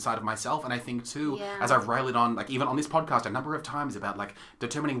stamp out inside of myself. And I think too, as I've railed on, like even on this podcast a number of times about like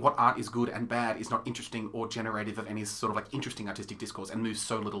determining what art is good and bad is not interesting or generative of any sort of like interesting artistic discourse, and moves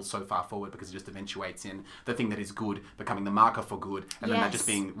so little so far forward because it just eventuates in the thing that is good becoming the marker for good, and then that just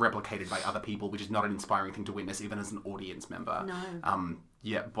being replicated by other people, which is not an inspiring thing to witness even as an audience member. No.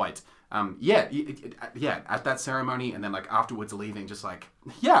 At that ceremony and then like afterwards leaving, just like,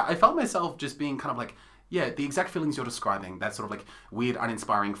 I felt myself just being kind of like, the exact feelings you're describing, that sort of like weird,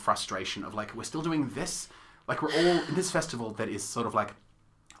 uninspiring frustration of like, we're still doing this? Like, we're all in this festival that is sort of like,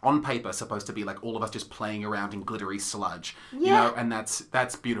 on paper, supposed to be like all of us just playing around in glittery sludge, you know, and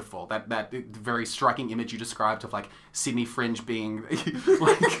that's beautiful. That very striking image you described of like Sydney Fringe being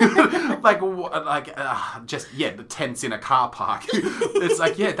the tents in a car park. It's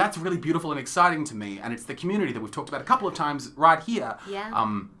like, that's really beautiful and exciting to me, and it's the community that we've talked about a couple of times right here.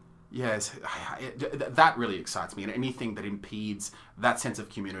 Yes, that really excites me, and anything that impedes that sense of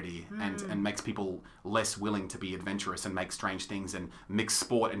community and makes people less willing to be adventurous and make strange things and mix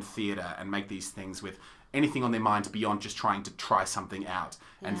sport and theatre and make these things with anything on their minds beyond just trying to try something out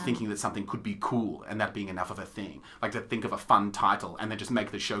and thinking that something could be cool and that being enough of a thing. Like to think of a fun title and then just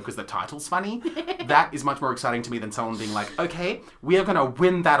make the show because the title's funny. That is much more exciting to me than someone being like, okay, we are going to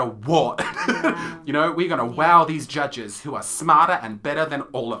win that award. You know, we're going to wow these judges who are smarter and better than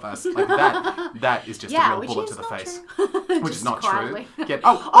all of us. Like that is just a real bullet to the face. Which is not true.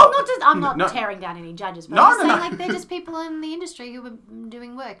 I'm not tearing down any judges, but I'm just saying like they're just people in the industry who are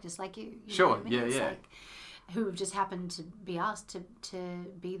doing work just like you. You know what I mean? Like, who have just happened to be asked to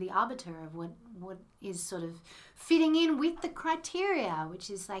be the arbiter of what is sort of fitting in with the criteria, which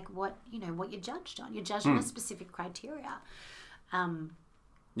is like what you're judged on. You're judged on a specific criteria.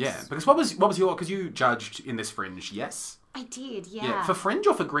 Because what was your, because you judged in this Fringe, yes? I did, yeah. For Fringe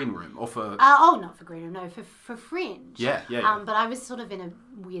or for Green Room or for? Not for Green Room, no, for Fringe. Yeah. But I was sort of in a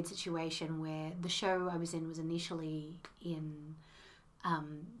weird situation where the show I was in was initially in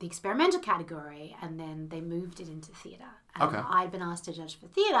the experimental category, and then they moved it into theatre. And I'd been asked to judge for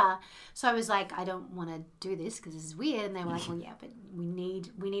theatre, so I was like, I don't want to do this because this is weird. And they were like, well, yeah, but we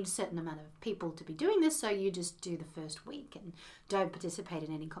need a certain amount of people to be doing this, so you just do the first week and don't participate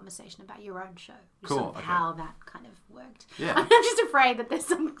in any conversation about your own show. Cool. How that kind of worked. Yeah. I'm just afraid that there's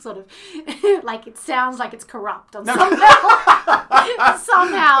some sort of like it sounds like it's corrupt on some level. Somehow.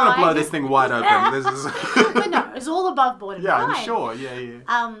 I'm gonna blow this thing wide open. This is. But no, it's all above board and fine. I'm sure. Yeah.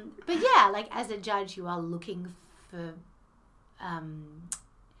 But yeah, like as a judge, you are looking for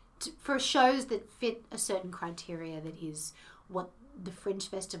shows that fit a certain criteria that is what the Fringe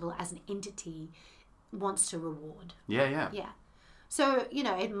Festival as an entity wants to reward. Yeah. So,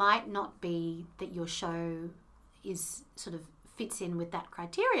 it might not be that your show is sort of fits in with that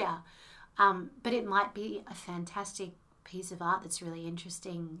criteria, but it might be a fantastic piece of art that's really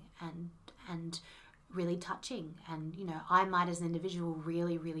interesting and really touching. And, I might as an individual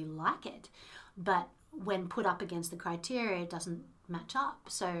really, really like it, but when put up against the criteria, it doesn't match up.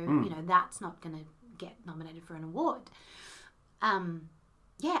 So, that's not going to get nominated for an award. And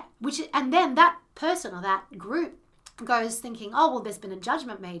then that person or that group goes thinking, oh, well, there's been a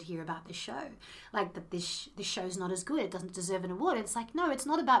judgment made here about this show. Like that this show's not as good. It doesn't deserve an award. It's like, no, it's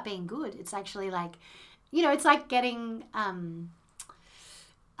not about being good. It's actually like, it's like getting a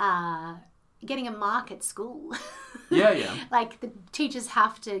mark at school. Yeah. Like the teachers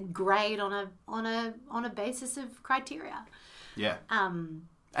have to grade on a basis of criteria. Yeah.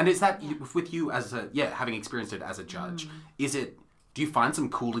 And is that with you as having experienced it as a judge? Do you find some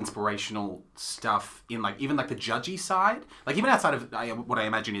cool inspirational stuff in like even like the judgy side? Like even outside of what I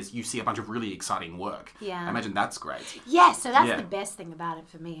imagine is you see a bunch of really exciting work. Yeah. I imagine that's great. Yeah. So that's the best thing about it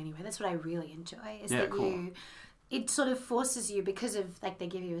for me anyway. That's what I really enjoy is that cool. It sort of forces you, because of like they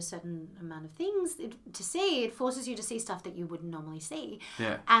give you a certain amount of things to see, it forces you to see stuff that you wouldn't normally see.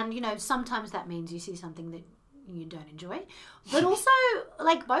 Yeah. And, sometimes that means you see something that you don't enjoy. But also,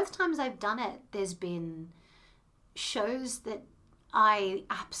 like both times I've done it, there's been shows that I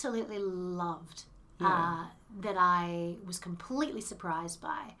absolutely loved, that I was completely surprised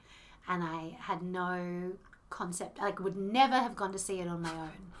by, and I had no concept, like would never have gone to see it on my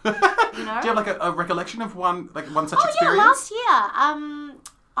own. Do you have like a recollection of one such experience? Yeah, last year.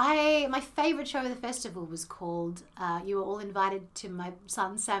 My favourite show of the festival was called you were all invited to my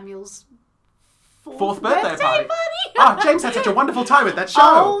son Samuel's fourth birthday party. James had such a wonderful time at that show.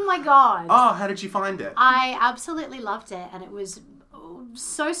 Oh my god. Oh, how did you find it? I absolutely loved it, and it was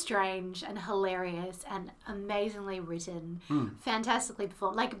so strange and hilarious and amazingly written, fantastically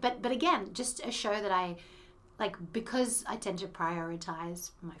performed. Like, but again, just a show that I like because I tend to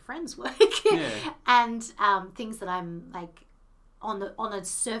prioritize my friends' work and things that I'm like on a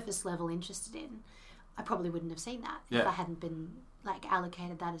surface level interested in. I probably wouldn't have seen that if I hadn't been like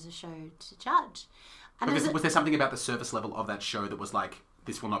allocated that as a show to judge. And was there something about the surface level of that show that was like,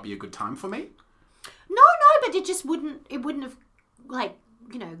 this will not be a good time for me? No, but it just wouldn't have like,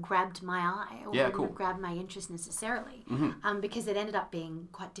 you know, grabbed my eye or wouldn't have grabbed my interest necessarily, because it ended up being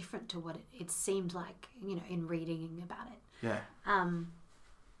quite different to what it seemed like, you know, in reading about it.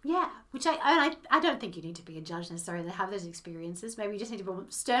 Yeah. Which I don't think you need to be a judge necessarily to have those experiences. Maybe you just need to be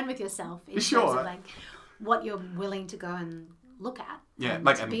stern with yourself in terms of like what you're willing to go and look at. Yeah, I'm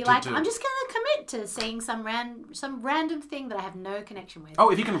just going to commit to seeing some random thing that I have no connection with.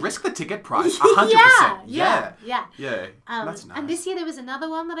 Oh, if you can risk the ticket price, 100%. Yeah. That's nice. And this year there was another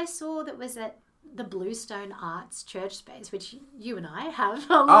one that I saw that was at the Bluestone Arts church space, which you and I have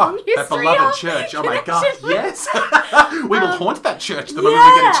a long history that beloved church. Oh my God, yes. We will haunt that church the moment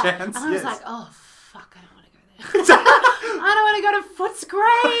we get a chance. And I was like, oh, fuck, I don't want to go there. I don't want to go to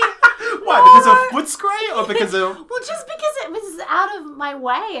Footscray. Why? Because of Footscray or because of... Well, just because it was out of my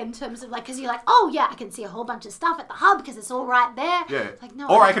way in terms of like, because you're like, oh yeah, I can see a whole bunch of stuff at the hub because it's all right there. Yeah. It's like, no.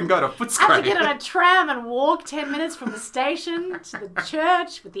 Or I can go to Footscray. I have to get on a tram and walk 10 minutes from the station to the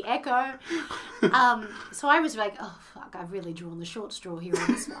church with the echo. So I was like, oh fuck, I've really drawn the short straw here on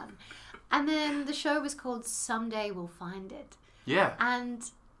this one. And then the show was called Someday We'll Find It. Yeah. And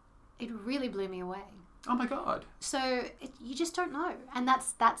it really blew me away. Oh my God. So you just don't know. And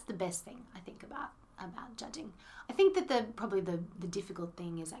that's the best thing, I think, about judging. I think that probably the difficult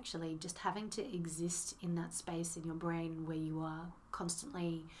thing is actually just having to exist in that space in your brain where you are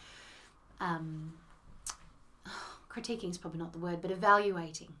constantly critiquing is probably not the word, but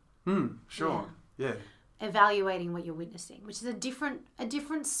evaluating. Sure. Yeah. Evaluating what you're witnessing, which is a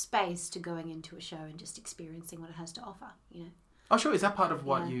different space to going into a show and just experiencing what it has to offer, you know. Oh, sure. Is that part of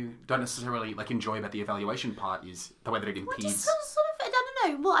what you don't necessarily like enjoy about the evaluation part? Is the way that it impedes? Well, just sort of, I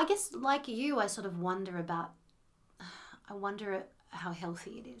don't know. Well, I guess like you, I sort of wonder how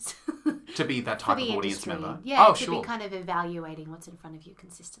healthy it is to be that type of audience member. Yeah, oh, to sure. be kind of evaluating what's in front of you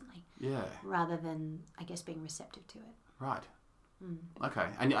consistently. Yeah. Rather than, I guess, being receptive to it. Right. Okay.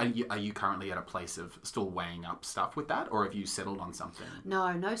 And are you currently at a place of still weighing up stuff with that, or have you settled on something?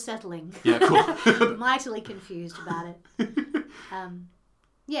 No settling. Yeah, cool. Mightily confused about it.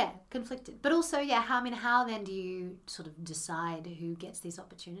 Conflicted. But also, how then do you sort of decide who gets these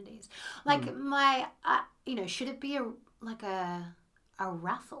opportunities? Like should it be a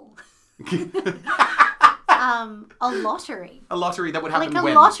raffle? A lottery. A lottery that would happen like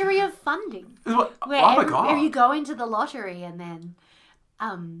a lottery of funding. Oh my God. Where you go into the lottery and then,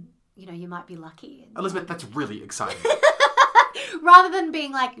 you might be lucky. Elizabeth, that's really exciting. Rather than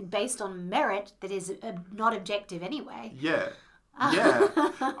being like based on merit that is not objective anyway. Yeah. Yeah.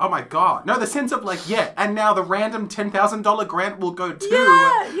 Oh my God. No, the sense of like, and now the random $10,000 grant will go to.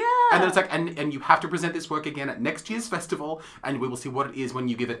 Yeah. And then it's like, and you have to present this work again at next year's festival, and we will see what it is when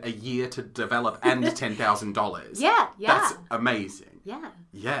you give it a year to develop and $10,000. Yeah. That's amazing. Yeah.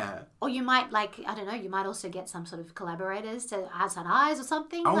 Yeah. Or you might you might also get some sort of collaborators to Outside Eyes or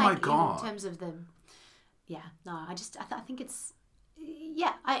something. Oh like, my God. In terms of the, I think it's,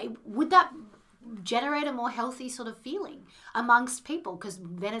 would that generate a more healthy sort of feeling amongst people, because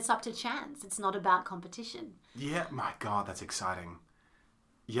then it's up to chance. It's not about competition. Yeah, my God, that's exciting.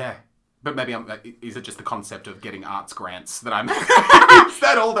 Yeah. But maybe is it just the concept of getting arts grants that I'm... is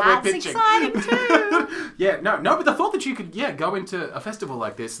that all that we're pitching? That's exciting too. No, but the thought that you could, go into a festival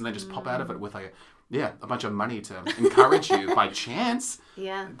like this and then just pop out of it with a bunch of money to encourage you by chance.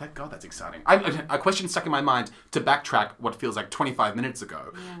 Yeah. That's exciting. A question stuck in my mind to backtrack what feels like 25 minutes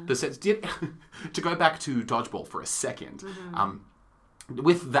ago. Yeah. To go back to dodgeball for a second,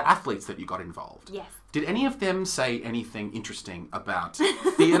 with the athletes that you got involved. Yes. Did any of them say anything interesting about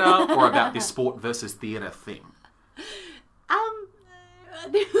theatre or about this sport versus theatre thing?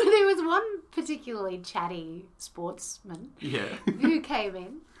 There was one particularly chatty sportsman who came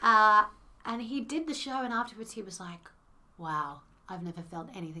in and he did the show, and afterwards he was like, wow, I've never felt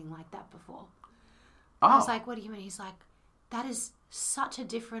anything like that before. I was like, what do you mean? He's like, that is such a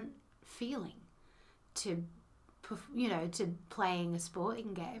different feeling to playing a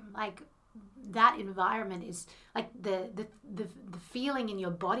sporting game. Like, that environment is like the feeling in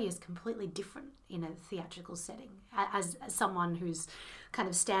your body is completely different in a theatrical setting as someone who's kind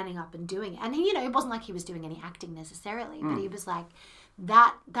of standing up and doing it. And he, it wasn't like he was doing any acting necessarily, but he was like,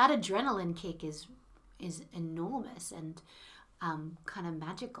 that adrenaline kick is enormous. And kind of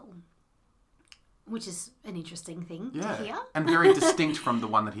magical, which is an interesting thing Yeah. to hear. And very distinct from the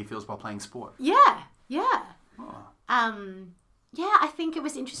one that he feels while playing sport. Yeah, yeah. Oh. Yeah, I think it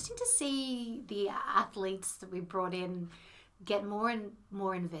was interesting to see the athletes that we brought in get more and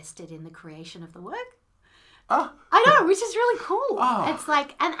more invested in the creation of the work. Oh. I know, which is really cool. Oh. It's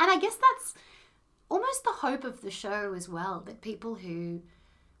like, and I guess that's almost the hope of the show as well, that people who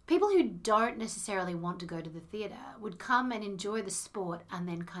don't necessarily want to go to the theatre would come and enjoy the sport and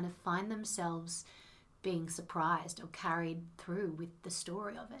then kind of find themselves being surprised or carried through with the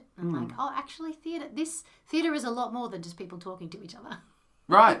story of it. And like, oh, actually theatre is a lot more than just people talking to each other.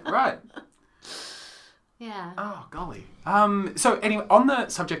 Right. Yeah. Oh, golly. So anyway, on the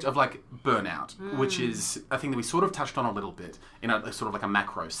subject of like burnout, which is a thing that we sort of touched on a little bit in a sort of like a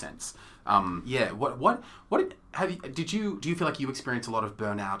macro sense. What do you feel like you experienced a lot of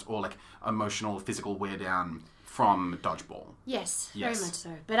burnout or like emotional, physical wear down from dodgeball? Yes, very much so.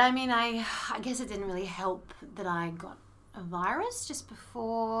 But I mean, I guess it didn't really help that I got a virus just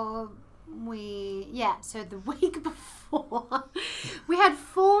before so the week before we had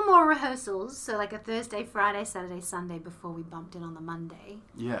 4 more rehearsals, so like a Thursday, Friday, Saturday, Sunday before we bumped in on the Monday.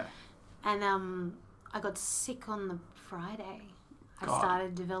 Yeah. And I got sick on the Friday. I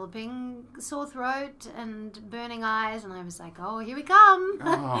started developing sore throat and burning eyes, and I was like, oh, here we come.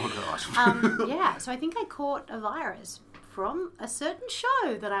 Oh, gosh. Yeah, so I think I caught a virus from a certain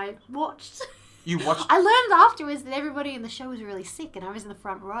show that I watched. You watched... I learned afterwards that everybody in the show was really sick, and I was in the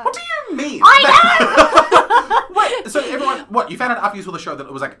front row. What do you mean? I know! Wait, so everyone... What, you found out after you saw the show that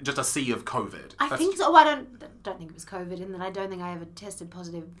it was like just a sea of COVID? I think so. Well, I don't think it was COVID, and that I don't think I ever tested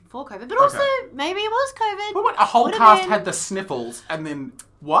positive for COVID. But also, maybe it was COVID. Well, what, a whole cast had the sniffles, and then...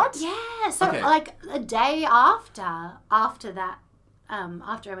 What? Yeah, so like a day after that,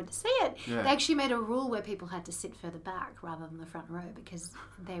 after I went to see it, they actually made a rule where people had to sit further back rather than the front row because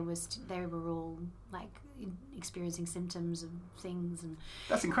they were all like experiencing symptoms of things. And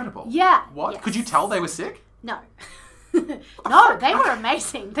that's incredible. Yeah. What? Yes. Could you tell they were sick? No. No, they were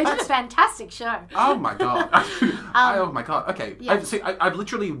amazing. They did a fantastic show. Oh my god. Oh my god. Okay. Yeah. I've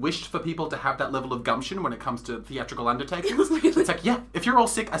literally wished for people to have that level of gumption when it comes to theatrical undertakings. Really? It's like, yeah, if you're all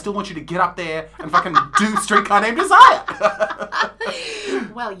sick, I still want you to get up there and fucking do Streetcar Named Desire.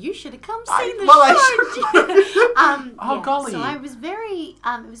 Well, you should have come see the show. Oh golly. So I was very.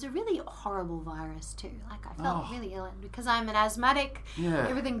 It was a really horrible virus too. Like I felt really ill because I'm an asthmatic. Yeah.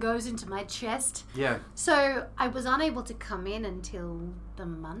 Everything goes into my chest. Yeah. So I was unable to come in until the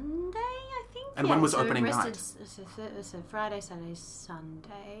Monday, I think. And when was opening night? So Friday, Saturday,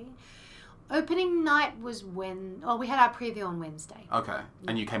 Sunday. Opening night was when... Oh, we had our preview on Wednesday. Okay.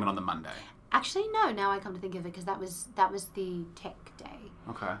 And you came in on the Monday. Actually, no. Now I come to think of it, because that was the tech day.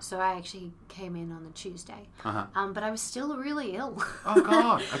 Okay. So I actually came in on the Tuesday. But I was still really ill. Oh,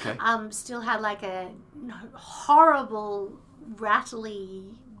 God. Okay. Still had like a horrible, rattly,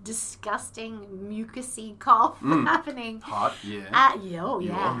 disgusting, mucusy cough happening. Hot, yeah.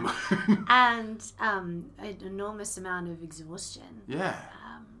 Yeah. And an enormous amount of exhaustion. Yeah.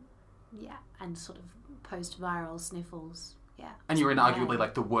 Yeah, and sort of post-viral sniffles. Yeah. And you're in arguably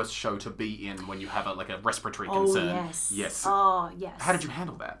like the worst show to be in when you have a respiratory concern. Yes. Yes. Oh, yes. How did you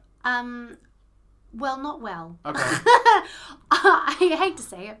handle that? Well, not well. Okay. I hate to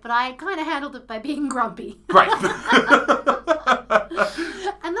say it, but I kind of handled it by being grumpy. Right.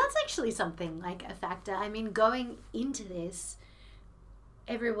 And that's actually something, like a factor. I mean, going into this,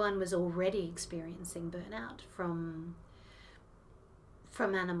 everyone was already experiencing burnout from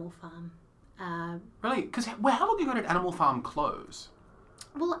Animal Farm. Really? Because how long ago did Animal Farm close?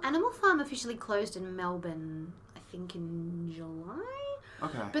 Well, Animal Farm officially closed in Melbourne, I think in July.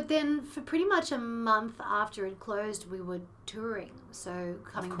 Okay. But then for pretty much a month after it closed, we were touring. So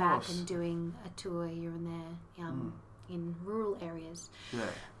coming back and doing a tour here and there in rural areas.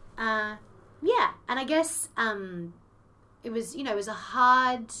 Yeah. Yeah. And I guess it was a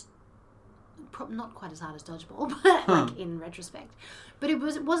hard... not quite as hard as dodgeball, but like in retrospect. But it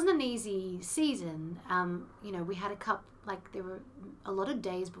wasn't an easy season. We had there were a lot of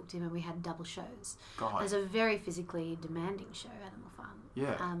days booked in, and we had double shows. God. It was a very physically demanding show, Animal Farm.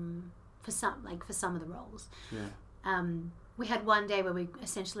 Yeah. For some of the roles. Yeah. We had one day where we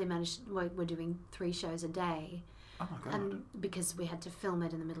essentially we're doing 3 shows a day. Oh my God. And because we had to film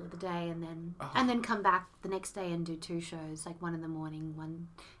it in the middle of the day, and then come back the next day and do 2 shows, like one in the morning, one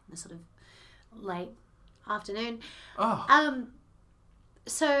in the sort of late afternoon. Oh.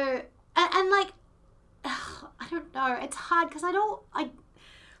 So I don't know. It's hard because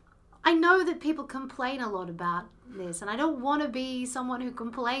I know that people complain a lot about this, and I don't want to be someone who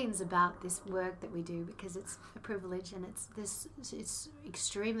complains about this work that we do, because it's a privilege and it's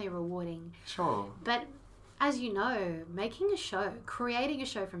extremely rewarding. Sure. But as you know, making a show, creating a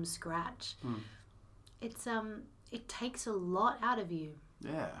show from scratch, it takes a lot out of you.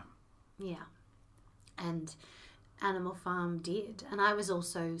 Yeah. Yeah. And Animal Farm did. And I was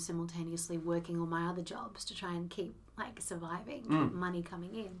also simultaneously working all my other jobs to try and keep surviving, keep money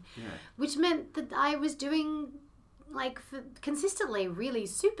coming in. Yeah. Which meant that I was doing for consistently really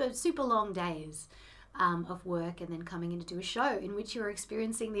super, super long days of work, and then coming in to do a show in which you're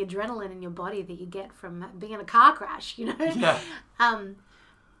experiencing the adrenaline in your body that you get from being in a car crash, Yeah.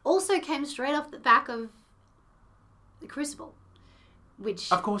 Also came straight off the back of The Crucible,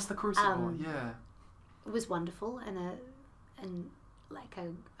 which... Of course, The Crucible, yeah. It was wonderful and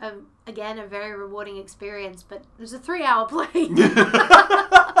again a very rewarding experience, but it was a 3-hour play.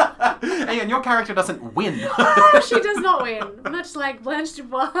 Hey, and your character doesn't win. She does not win, much like Blanche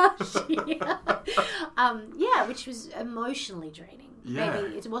Dubois. Which was emotionally draining. Yeah.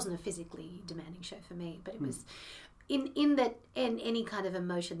 Maybe it wasn't a physically demanding show for me, but it was in that any kind of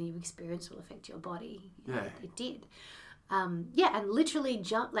emotion that you experience will affect your body. Yeah. It did. And literally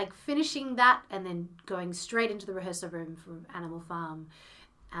finishing that and then going straight into the rehearsal room for Animal Farm.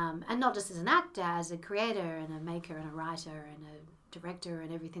 And not just as an actor, as a creator and a maker and a writer and a director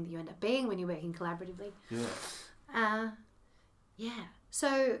and everything that you end up being when you're working collaboratively. Yeah.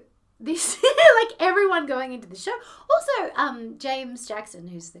 So this, everyone going into the show. Also, James Jackson,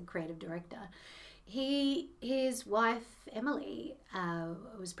 who's the creative director, his wife, Emily,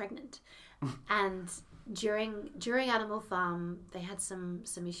 was pregnant. And during Animal Farm, they had some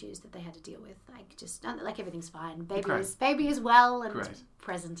issues that they had to deal with. Everything's fine. Baby is well and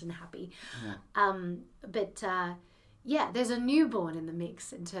present and happy. Yeah. There's a newborn in the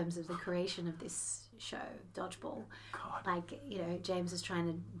mix in terms of the creation of this show, Dodgeball. God. James is trying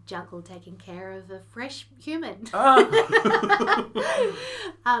to juggle taking care of a fresh human.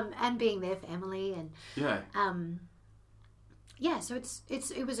 And being there for Emily and so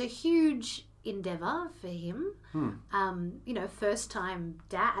it was a huge endeavor for him. First time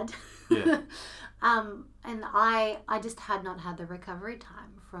dad. Yeah. And I just had not had the recovery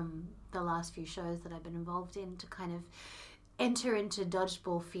time from the last few shows that I've been involved in to kind of enter into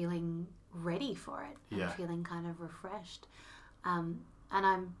Dodgeball feeling ready for it and feeling kind of refreshed. And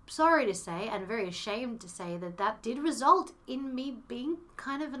I'm sorry to say, and very ashamed to say, that did result in me being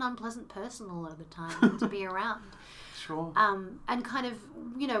kind of an unpleasant person a lot of the time to be around. Sure. And kind of,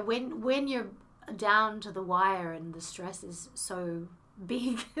 when you're down to the wire and the stress is so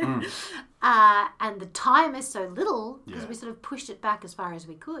big and the time is so little, because we sort of pushed it back as far as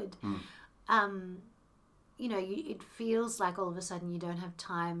we could, it feels like all of a sudden you don't have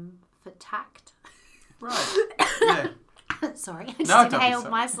time for tact. Right. Yeah. Sorry, I just inhaled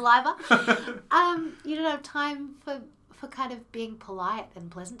my saliva. You don't have time for kind of being polite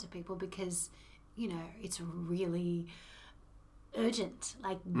and pleasant to people because, it's really urgent,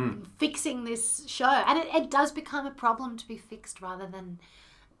 fixing this show. And it does become a problem to be fixed rather than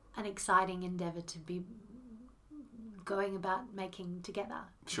an exciting endeavour to be going about making together.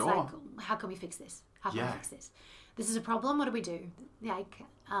 Sure. It's how can we fix this? How can we fix this? This is a problem, what do we do?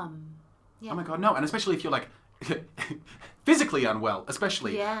 Oh my God, no. And especially if you're physically unwell,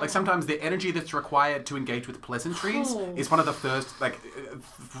 especially. Yeah. Sometimes the energy that's required to engage with pleasantries is one of the first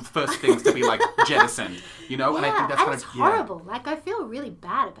things to be jettisoned, and I think that's it's horrible. I feel really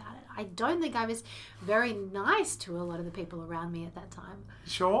bad about it. I don't think I was very nice to a lot of the people around me at that time.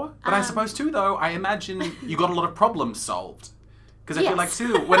 Sure. But I suppose too, though, I imagine you got a lot of problems solved. Because I feel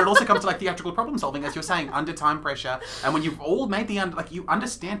too, when it also comes to theatrical problem solving, as you're saying, under time pressure, and when you've all made you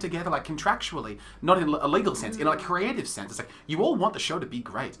understand together contractually, not in a legal sense, in a creative sense. It's you all want the show to be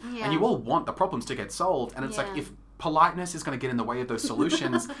great, and you all want the problems to get solved, and it's if politeness is going to get in the way of those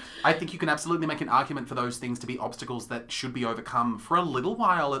solutions, I think you can absolutely make an argument for those things to be obstacles that should be overcome for a little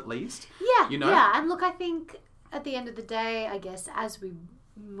while at least. Yeah, yeah, and look, I think at the end of the day, I guess, as we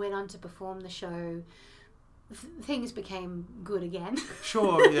went on to perform the show, things became good again.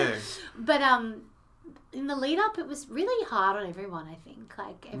 Sure, yeah. But in the lead up, it was really hard on everyone, I think.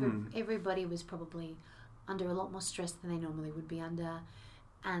 Everybody was probably under a lot more stress than they normally would be under.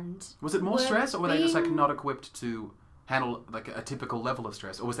 And was it more stress, or were they just not equipped to handle a typical level of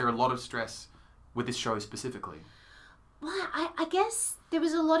stress? Or was there a lot of stress with this show specifically? Well, I guess there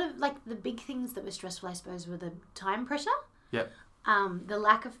was a lot of the big things that were stressful, I suppose, were the time pressure. Yep. The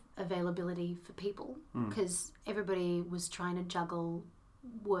lack of availability for people, because everybody was trying to juggle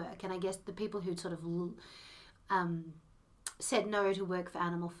work, and I guess the people who sort of said no to work for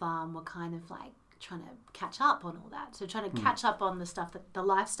Animal Farm were kind of like trying to catch up on all that. So trying to catch up on the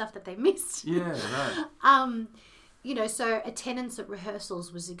life stuff that they missed. Yeah, right. You know, so attendance at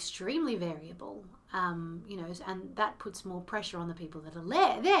rehearsals was extremely variable. You know, and that puts more pressure on the people that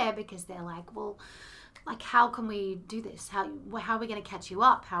are there because they're like, well, like, how can we do this? How are we going to catch you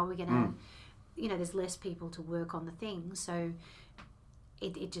up? How are we going to, you know, there's less people to work on the thing. So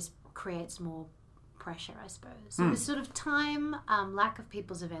it just creates more pressure, I suppose. So there's sort of time, lack of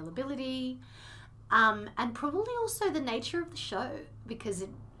people's availability, and probably also the nature of the show, because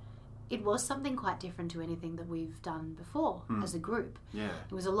it was something quite different to anything that we've done before as a group. Yeah.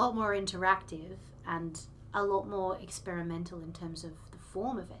 It was a lot more interactive and a lot more experimental in terms of the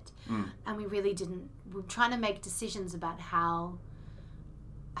form of it. And we really we were trying to make decisions about how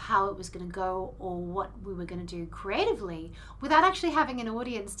it was going to go or what we were going to do creatively without actually having an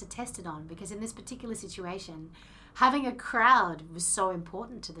audience to test it on, because in this particular situation, having a crowd was so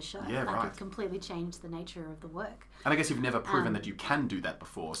important to the show. Yeah, like, right. it completely changed the nature of the work. And I guess you've never proven that you can do that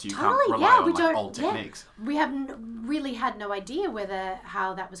before, so you Totally, can't rely on like old techniques. We haven't really had no idea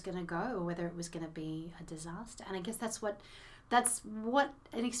how that was going to go or whether it was going to be a disaster. And I guess that's what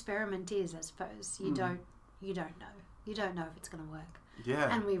an experiment is, I suppose. You don't know. You don't know if it's going to work.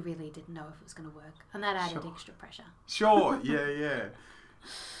 Yeah. And we really didn't know if it was going to work, and that added extra pressure. Sure. Yeah.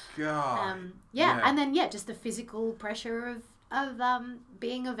 God. And then just the physical pressure of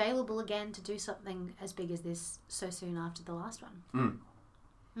being available again to do something as big as this so soon after the last one.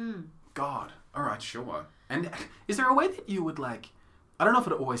 God. All right, sure. And is there a way that you would like? I don't know if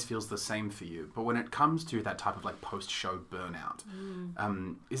it always feels the same for you, but when it comes to that type of like post-show burnout,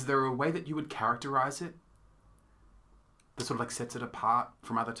 is there a way that you would characterize it that sort of like sets it apart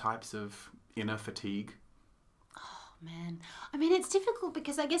from other types of inner fatigue? Man, I mean, it's difficult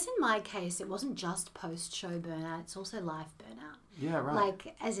because I guess in my case, it wasn't just post-show burnout, it's also life burnout. Yeah, right.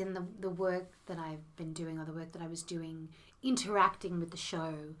 Like, as in the work that I've been doing or the work that I was doing, interacting with the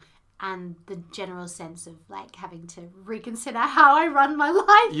show, and the general sense of like having to reconsider how I run my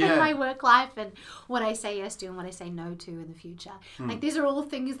life and my work life and what I say yes to and what I say no to in the future. Like, these are all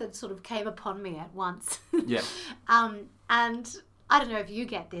things that sort of came upon me at once. Yeah. And I don't know if you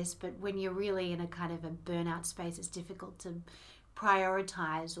get this, but when you're really in a kind of a burnout space, it's difficult to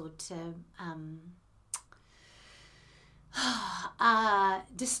prioritize or to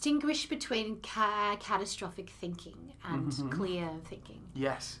distinguish between catastrophic thinking and clear thinking.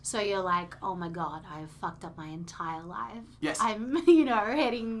 Yes. So you're like, oh my God, I have fucked up my entire life. Yes. I'm,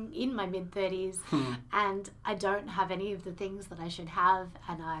 heading in my mid-30s and I don't have any of the things that I should have,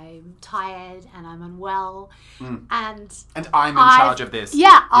 and I'm tired and I'm unwell and I'm in charge of this. Yeah,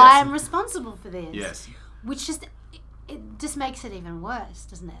 yes. I'm responsible for this. Yes. Which it just makes it even worse,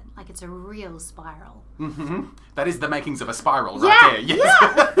 doesn't it? Like, it's a real spiral. That is the makings of a spiral right there. Yes.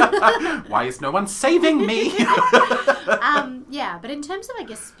 Yeah. Why is no one saving me? But in terms of, I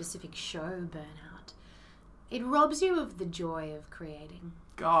guess, specific show burnout, it robs you of the joy of creating.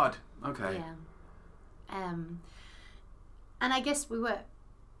 God. Okay. Yeah. And I guess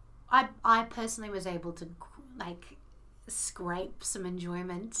I personally was able to, like, scrape some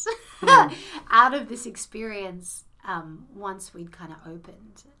enjoyment out of this experience once we'd kind of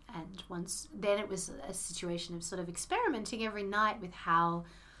opened, and then it was a situation of sort of experimenting every night with how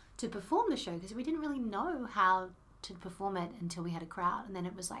to perform the show, because we didn't really know how to perform it until we had a crowd, and then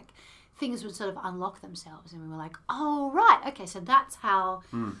it was like things would sort of unlock themselves and we were like, oh right, okay, so that's how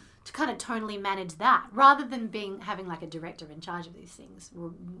to kind of tonally manage that, rather than having like a director in charge of these things.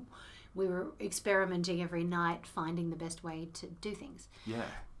 We were experimenting every night, finding the best way to do things.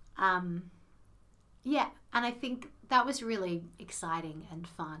 Yeah, and I think that was really exciting and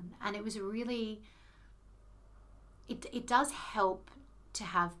fun. And it was really, it does help to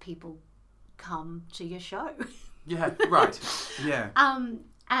have people come to your show. Yeah, right. Yeah.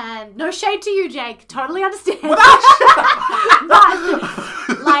 And no shade to you, Jake. Totally understand. But,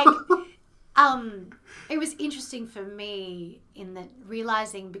 like, it was interesting for me in that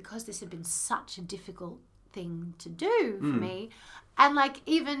realizing, because this had been such a difficult thing to do for me, and like,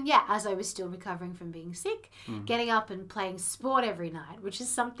 even as I was still recovering from being sick, getting up and playing sport every night, which is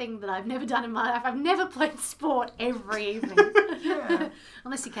something that I've never done in my life. I've never played sport every evening.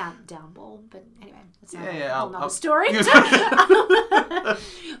 Unless you count down ball, but anyway, that's another story.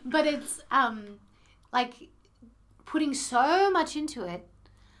 But it's like putting so much into it,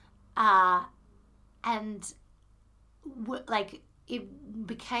 and like it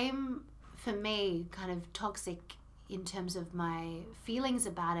became for me kind of toxic in terms of my feelings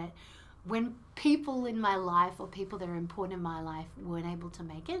about it when people in my life or people that are important in my life weren't able to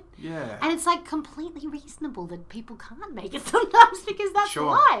make it. Yeah. And it's like completely reasonable that people can't make it sometimes because that's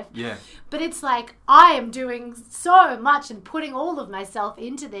life. Yeah. But it's like, I am doing so much and putting all of myself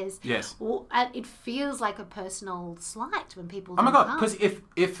into this. Yes. And it feels like a personal slight when people Oh my don't God, because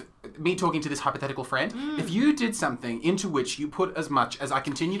if me talking to this hypothetical friend, if you did something into which you put as much as I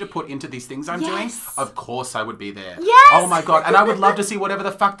continue to put into these things I'm doing, of course I would be there. Yes! Oh my God, and I would love to see whatever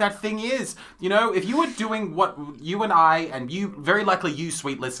the fuck that thing is. You know, if you were doing what you and I, and you, very likely you,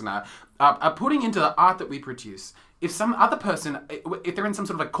 sweet listener, are putting into the art that we produce, if some other person, if they're in some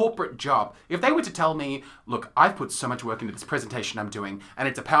sort of a corporate job, if they were to tell me, look, I've put so much work into this presentation I'm doing, and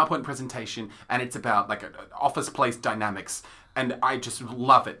it's a PowerPoint presentation, and it's about like office place dynamics, and I just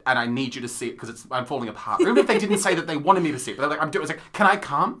love it, and I need you to see it because I'm falling apart. Or even if they didn't say that they wanted me to see it, but they're like, I'm doing. It's like, can I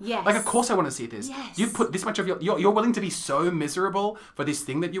come? Yes. Like, of course I want to see this. Yes. You've put this much of you're willing to be so miserable for this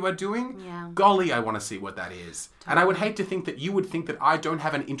thing that you are doing. Yeah. Golly, I want to see what that is. Totally. And I would hate to think that you would think that I don't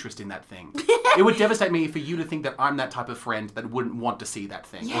have an interest in that thing. It would devastate me for you to think that I'm that type of friend that wouldn't want to see that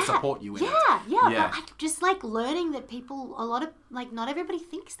thing or support you in it. Yeah. But I just like learning that people, a lot of, like, not everybody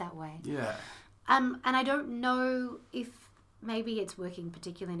thinks that way. Yeah. And I don't know if maybe it's working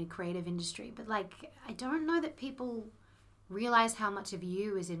particularly in a creative industry, but like, I don't know that people realize how much of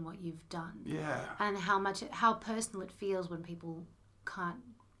you is in what you've done. Yeah. And how personal it feels when people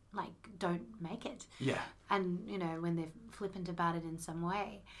don't make it. Yeah. And, you know, when they're flippant about it in some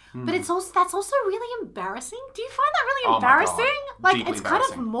way. But that's also really embarrassing. Do you find that really embarrassing? God. Like, it's kind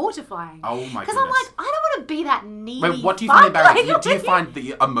of mortifying. Oh my goodness. Because I'm like, I don't want to be that needy. Wait, what do you find embarrassing? Do you find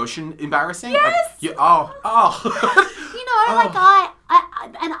the emotion embarrassing? Yes. Like, oh. You know, like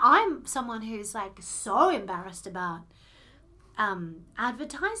and I'm someone who's like so embarrassed about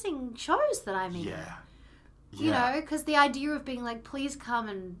advertising shows that I'm in. Yeah. You know, because the idea of being like, please come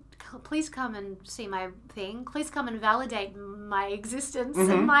and see my thing. Please come and validate my existence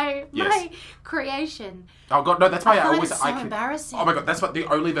and my creation. Oh God, no! That's why I always. It's so embarrassing. Oh my God, that's what the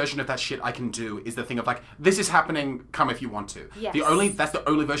only version of that shit I can do is the thing of like, this is happening. Come if you want to. Yes. That's the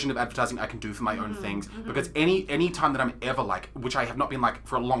only version of advertising I can do for my own things. Because any time that I'm ever like, which I have not been like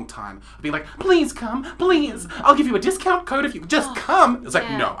for a long time, being like, please come, please. I'll give you a discount code if you just come. It's like,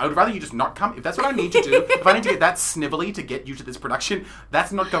 no, I would rather you just not come. If that's what I need to do, if I need to get that snivelly to get you to this production,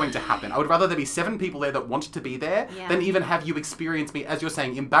 that's not going to happen. I would rather there be 7 people there that wanted to be there than even have you experience me, as you're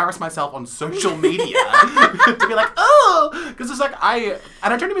saying, embarrass myself on social media to be like, oh, because it's like and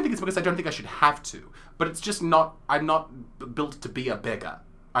I don't even think it's because I don't think I should have to, but it's just not. I'm not built to be a beggar.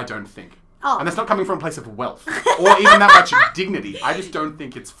 I don't think. Oh. And that's not coming from a place of wealth or even that much dignity. I just don't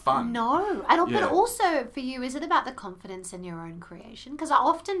think it's fun. No. But also for you, is it about the confidence in your own creation? Because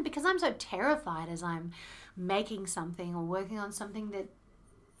because I'm so terrified as I'm making something or working on something that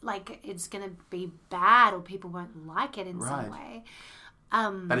like it's going to be bad or people won't like it in some way.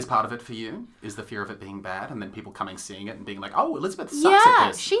 That is part of it for you, is the fear of it being bad and then people coming, seeing it and being like, oh, Elizabeth sucks at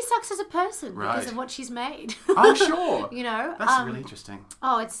this. She sucks as a person because of what she's made. Oh, sure. You know? That's really interesting.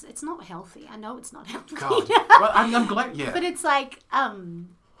 Oh, it's not healthy. I know it's not healthy. God. Well, I'm glad, But it's like,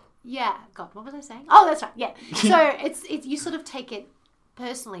 God, what was I saying? Oh, that's right, yeah. So it's you sort of take it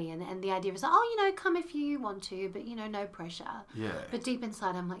personally and the idea is like, oh, you know, come if you want to, but you know, no pressure. Yeah. But deep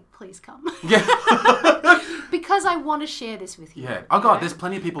inside I'm like, please come. Yeah. Because I want to share this with you. Yeah. Oh God, there's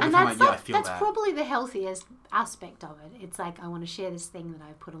plenty of people with whom I feel that. That's probably the healthiest aspect of it. It's like, I want to share this thing that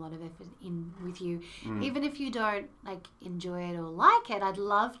I put a lot of effort in with you. Even if you don't like enjoy it or like it, I'd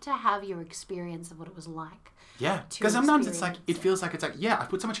love to have your experience of what it was like. Yeah, because sometimes it's like, it feels like it's like, yeah, I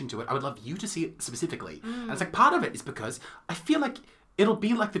put so much into it. I would love you to see it specifically. And it's like, part of it is because I feel like it'll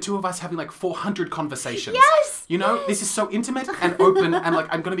be like the two of us having like 400 conversations. Yes! You know, this is so intimate and open and like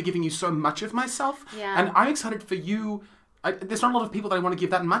I'm going to be giving you so much of myself. Yeah. And I'm excited for you. There's not a lot of people that I want to give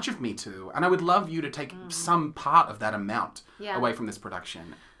that much of me to. And I would love you to take some part of that amount away from this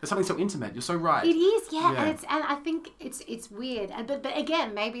production. There's something so intimate. You're so right. It is, yeah. And I think it's weird. But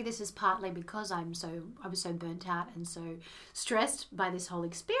again, maybe this is partly because I was so burnt out and so stressed by this whole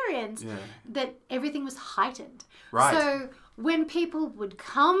experience that everything was heightened. Right. So when people would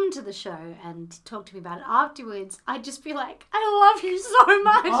come to the show and talk to me about it afterwards, I'd just be like, I love you so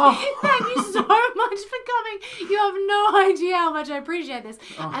much. Oh. Thank you so much for coming. You have no idea how much I appreciate this.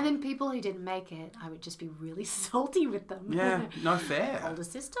 Oh. And then people who didn't make it, I would just be really salty with them. Yeah, no fair. Older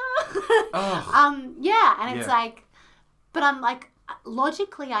sister. Oh. And it's like, but I'm like,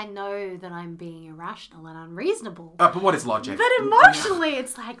 logically I know that I'm being irrational and unreasonable. But what is logic? But emotionally,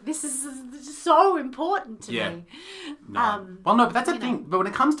 it's like, this is so important to me. No. Well, no, but that's the thing. But when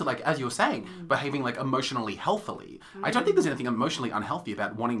it comes to, like, as you were saying, behaving, like, emotionally healthily, I don't think there's anything emotionally unhealthy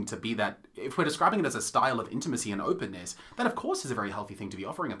about wanting to be that. If we're describing it as a style of intimacy and openness, that, of course, is a very healthy thing to be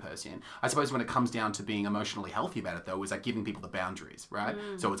offering a person. I suppose when it comes down to being emotionally healthy about it, though, is, like, giving people the boundaries, right?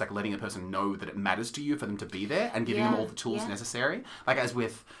 So it's, like, letting a person know that it matters to you for them to be there and giving them all the tools necessary. Like, as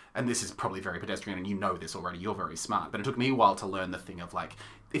with, and this is probably very pedestrian and you know this already, you're very smart, but it took me a while to learn the thing of, like,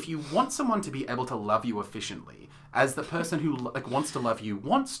 if you want someone to be able to love you efficiently, as the person who, like, wants to love you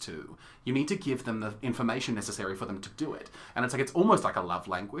wants to, you need to give them the information necessary for them to do it. And it's like, it's almost like a love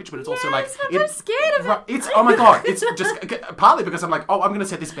language, but it's also like... I'm so scared of it. It's, oh my God, it's just partly because I'm like, oh, I'm going to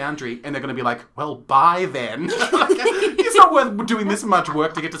set this boundary, and they're going to be like, well, bye then. It's not worth doing this much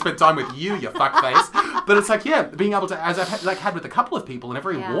work to get to spend time with you fuckface. But it's like, being able to, as I've had with a couple of people in a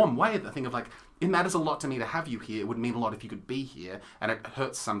very warm way, the thing of like, it matters a lot to me to have you here. It would mean a lot if you could be here, and it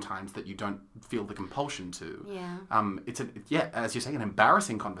hurts sometimes that you don't feel the compulsion to. It's as you're saying, an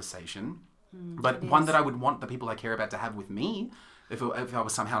embarrassing conversation, but one that I would want the people I care about to have with me. If I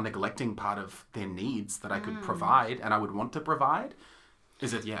was somehow neglecting part of their needs that I could provide, and I would want to provide,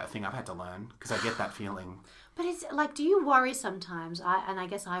 is it a thing I've had to learn, because I get that feeling. But it's like, do you worry sometimes? I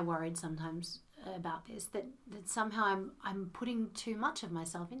guess I worried sometimes about this, that somehow I'm putting too much of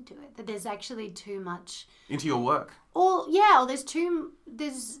myself into it, that there's actually too much into your work, or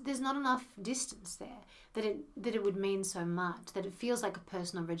there's not enough distance there, that it would mean so much, that it feels like a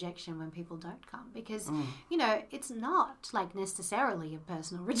personal rejection when people don't come, because it's not like necessarily a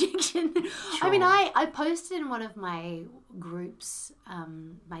personal rejection. Sure. I mean, I posted in one of my groups,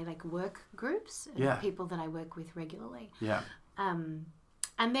 my like work groups, people that I work with regularly,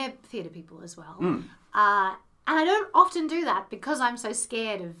 and they're theatre people as well. And I don't often do that because I'm so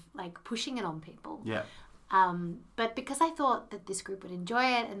scared of like pushing it on people. Yeah. But because I thought that this group would enjoy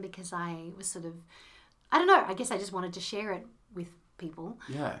it, and because I was sort of, I don't know, I guess I just wanted to share it with people.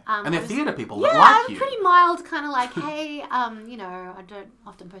 Yeah. And they're theatre people that like you. I'm pretty mild, kind of like, hey, I don't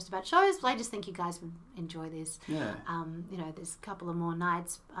often post about shows, but I just think you guys would enjoy this. Yeah. There's a couple of more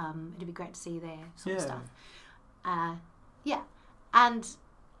nights. It'd be great to see you there, sort of stuff. And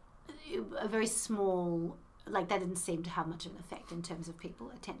a very small, like, that didn't seem to have much of an effect in terms of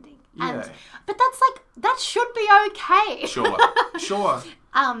people attending. Yeah. But that's like, that should be okay. Sure.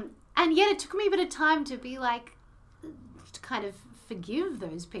 And yet it took me a bit of time to be like, to kind of forgive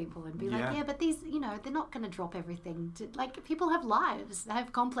those people and be like, but these, they're not going to drop everything. Like, people have lives. They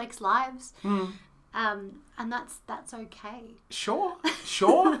have complex lives. And that's okay. Sure.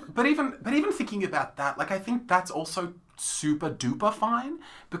 But even thinking about that, like, I think that's also super duper fine,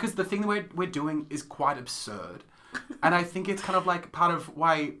 because the thing that we're doing is quite absurd. And I think it's kind of like part of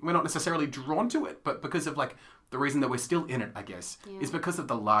why we're not necessarily drawn to it, but because of like the reason that we're still in it, I guess, is because of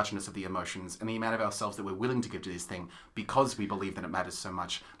the largeness of the emotions and the amount of ourselves that we're willing to give to this thing, because we believe that it matters so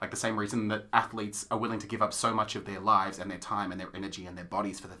much. Like the same reason that athletes are willing to give up so much of their lives and their time and their energy and their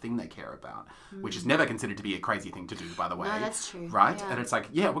bodies for the thing they care about, which is never considered to be a crazy thing to do, by the way. No, that's true. Right? Yeah. And it's like,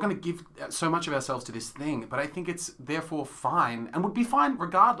 we're going to give so much of ourselves to this thing, but I think it's therefore fine, and would be fine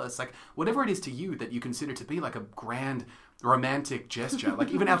regardless. Like, whatever it is to you that you consider to be like a grand romantic gesture,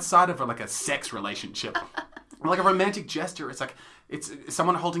 like even outside of like a sex relationship, like a romantic gesture, it's like, it's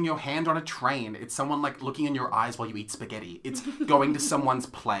someone holding your hand on a train. It's someone like looking in your eyes while you eat spaghetti. It's going to someone's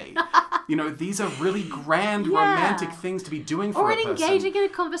play. These are really grand romantic things to be doing for a person. Or engaging in a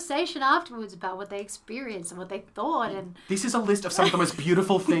conversation afterwards about what they experienced and what they thought. And this is a list of some of the most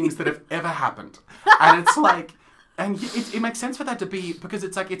beautiful things that have ever happened. And it's like, and it makes sense for that to be, because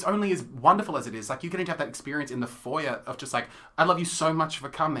it's like, it's only as wonderful as it is. Like, you getting to have that experience in the foyer of just like, I love you so much for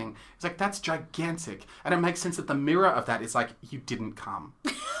coming. It's like, that's gigantic. And it makes sense that the mirror of that is like, you didn't come.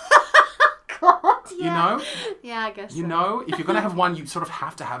 God, yeah. Yeah, I guess if you're going to have one, you sort of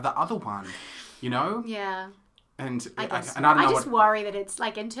have to have the other one, Yeah. And I just worry that it's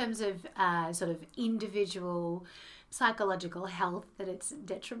like, in terms of sort of individual psychological health, that it's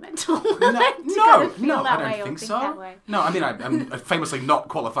detrimental. No, I don't think so. No, I mean, I'm famously not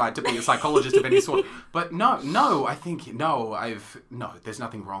qualified to be a psychologist of any sort. But there's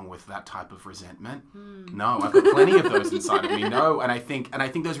nothing wrong with that type of resentment. No, I've got plenty of those inside of me. No, and I think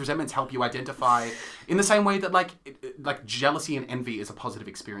those resentments help you identify in the same way that like jealousy and envy is a positive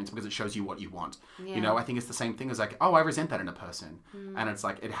experience because it shows you what you want. Yeah. I think it's the same thing as like, oh, I resent that in a person, and it's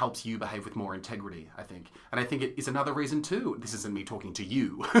like, it helps you behave with more integrity, I think. And I think it is another another reason too. This isn't me talking to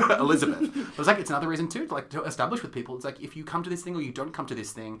you, Elizabeth. But it's like, it's another reason too, to establish with people. It's like, if you come to this thing or you don't come to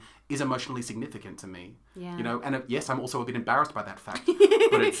this thing is emotionally significant to me. Yeah. You know, and yes, I'm also a bit embarrassed by that fact.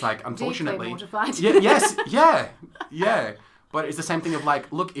 But it's like, unfortunately. Deeply mortified. Yeah. But it's the same thing of like,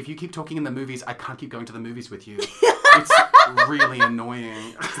 look, if you keep talking in the movies, I can't keep going to the movies with you. It's really annoying.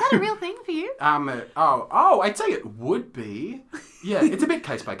 Is that a real thing for you? I'd say it would be. Yeah, it's a bit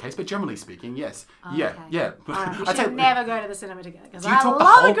case by case, but generally speaking, yes. Oh, yeah, okay. yeah. Right, we should never go to the cinema together because I talk the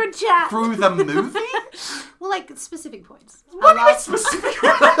love whole a good chat. through the movie? Well, like specific points. What do you mean specific?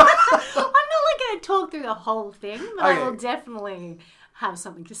 I'm not like going to talk through the whole thing, but Okay. I will definitely have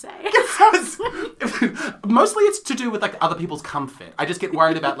something to say. Mostly it's to do with like other people's comfort. I just get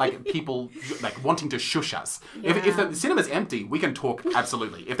worried about like people like wanting to shush us. If the cinema's empty, we can talk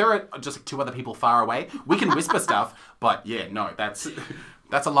absolutely. If there are just like, two other people far away, we can whisper stuff. But yeah, no, that's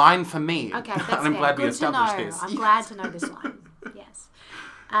a line for me. Okay, that's and I'm fair. glad we Good established to know. this. I'm glad to know this line. Yes.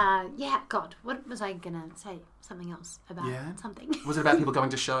 God, what was I going to say? Something else about something. Was it about people going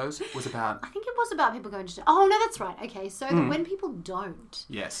to shows? Was it about... I think it was about people going to shows. Oh, no, that's right. Okay, so that when people don't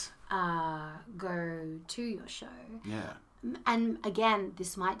Yes. go to your show... Yeah. And again,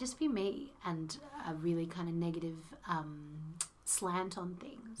 this might just be me and a really kind of negative slant on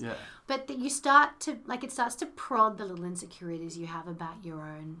things. Yeah. But that you start to, like, it starts to prod the little insecurities you have about your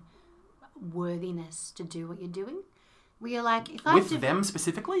own worthiness to do what you're doing. Where you're like, if I have to... With them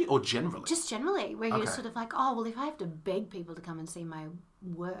specifically or generally? Just generally, where you're Okay. sort of like, oh, well, if I have to beg people to come and see my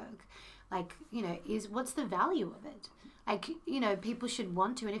work, like, you know, what's the value of it? Like, you know, people should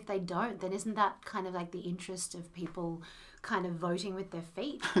want to, and if they don't, then isn't that kind of like the interest of people kind of voting with their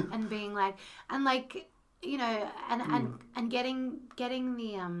feet and being like, and like, you know, and getting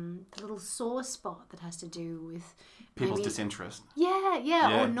the little sore spot that has to do with People's disinterest.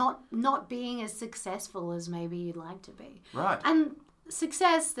 Yeah, or not being as successful as maybe you'd like to be. Right. And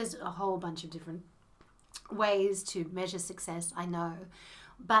success, there's a whole bunch of different ways to measure success, I know.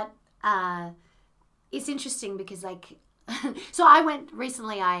 But it's interesting because, like, so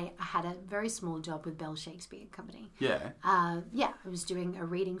I had a very small job with Bell Shakespeare Company. Yeah. I was doing a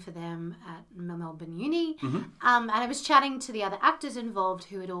reading for them at Melbourne Uni. Mm-hmm. And I was chatting to the other actors involved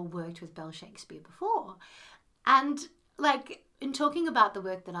who had all worked with Bell Shakespeare before. And, like, in talking about the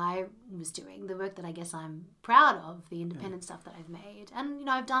work that I was doing, the work that I guess I'm proud of, the independent stuff that I've made, and, you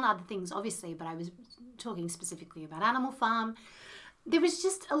know, I've done other things, obviously, but I was talking specifically about Animal Farm, there was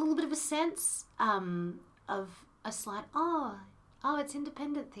just a little bit of a sense of a slight, oh, it's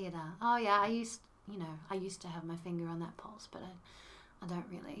independent theatre. Oh, yeah, I used to have my finger on that pulse, but I don't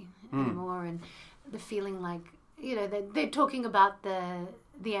really anymore. And the feeling like, you know, they're talking about the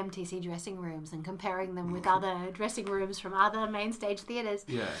MTC dressing rooms and comparing them with other dressing rooms from other main stage theatres.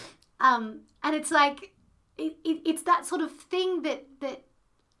 Yeah. And it's like, it's that sort of thing that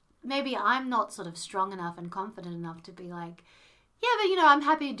maybe I'm not sort of strong enough and confident enough to be like, yeah, but, you know, I'm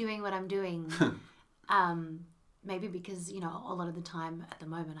happy doing what I'm doing. Maybe because, you know, a lot of the time at the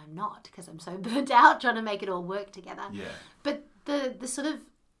moment I'm not, because I'm so burnt out trying to make it all work together. Yeah. But the sort of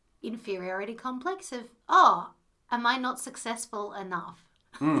inferiority complex of, oh, am I not successful enough?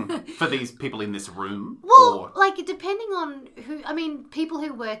 For these people in this room? Well, like, depending on who... I mean, people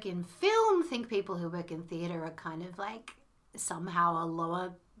who work in film think people who work in theatre are kind of, like, somehow a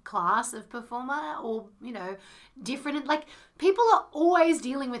lower class of performer or, you know, different. Like, people are always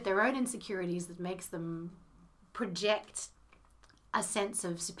dealing with their own insecurities that makes them project a sense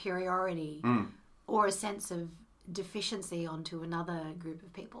of superiority or a sense of deficiency onto another group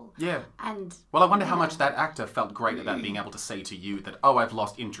of people. Yeah. And well, I wonder how much that actor felt great about being able to say to you that, oh, I've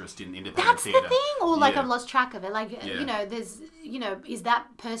lost interest in independent theatre. That's the thing. Or like I've lost track of it. Like, you know, there's, you know, is that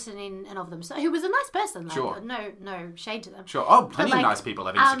person in and of themselves, who was a nice person, like, sure. no shade to them. Sure. Oh, plenty of nice people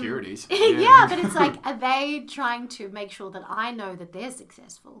have insecurities. Yeah, but it's like, are they trying to make sure that I know that they're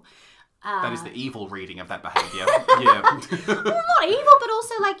successful? That is the evil reading of that behaviour. Yeah. Well, not evil, but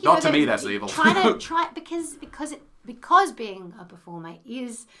also like, you know, not to me, that's evil. because being a performer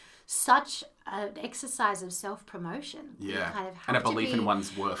is such an exercise of self-promotion. Yeah. You kind of have and a belief in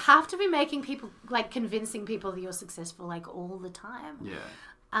one's worth. Have to be making people, like, convincing people that you're successful, like, all the time.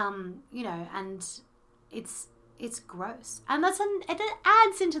 Yeah. You know, and it's gross. And it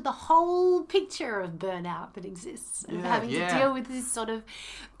adds into the whole picture of burnout that exists. Of having to deal with this sort of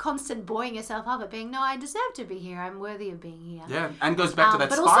constant buoying yourself up at being, no, I deserve to be here. I'm worthy of being here. Yeah, and goes back to that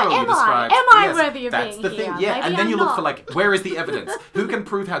but spiral also, you described. Am I worthy of that's being the here? thing. Yeah, Maybe and then you I'm look not. for, like, where is the evidence? Who can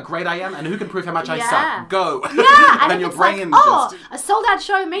prove how great I am and who can prove how much I suck? Go. Yeah, and then your brain like, a sold out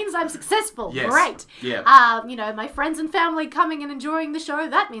show means I'm successful. Yes. Great. Yeah. You know, my friends and family coming and enjoying the show,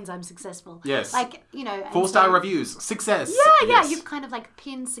 that means I'm successful. Yes. Like, you know. 4-star reviews W's, success. Yeah, Yes. you've kind of like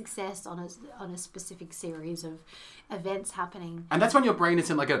pinned success on a specific series of events happening. And that's when your brain is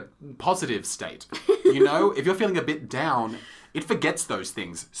in like a positive state. You know, if you're feeling a bit down, it forgets those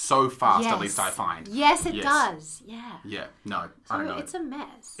things so fast, Yes. at least I find. Yes, it does. Yeah. Yeah, no, So I don't know. it's a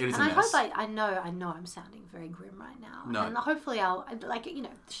mess. It is and a mess. I hope I know I'm sounding very grim right now. No. And hopefully I'll, like, you know,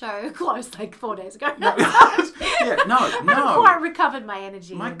 the show closed like 4 days ago. Yeah, no. I haven't quite recovered my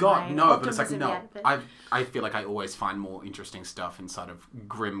energy. My and God, my no, but it's like, optimism no. yet, but- I feel like I always find more interesting stuff inside of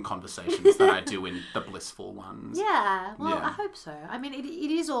grim conversations than I do in the blissful ones. Yeah, well, Yeah. I hope so. I mean, it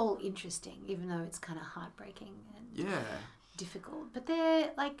is all interesting, even though it's kind of heartbreaking and Yeah. difficult. But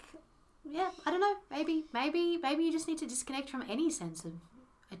they're like, yeah, I don't know. Maybe you just need to disconnect from any sense of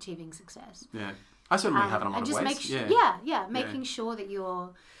achieving success. Yeah. I certainly have in a lot and of just ways. make making sure that you're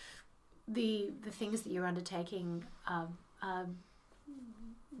the things that you're undertaking,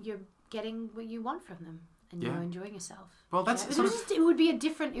 you're getting what you want from them, and you're enjoying yourself. Well, that's Yeah. sort of... It would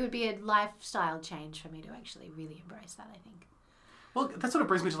be a lifestyle change for me to actually really embrace that, I think. Well, that sort of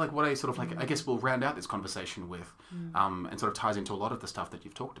brings me to like what I sort of like, I guess we'll round out this conversation with, and sort of ties into a lot of the stuff that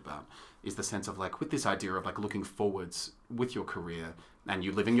you've talked about, is the sense of like, with this idea of like looking forwards with your career and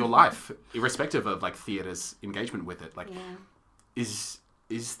you living your life, irrespective of like theatre's engagement with it. Like, is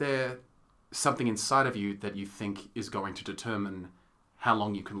there something inside of you that you think is going to determine how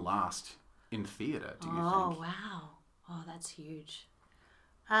long you can last in theatre, do you think? Oh, wow. Oh, that's huge.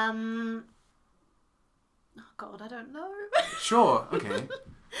 Oh, God, I don't know. Sure, okay.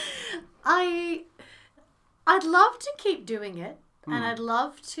 I'd love to keep doing it, and I'd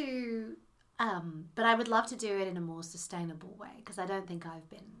love to, but I would love to do it in a more sustainable way, because I don't think I've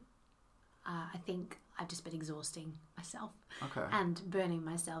been, I think I've just been exhausting myself and burning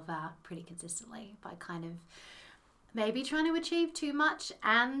myself out pretty consistently by kind of maybe trying to achieve too much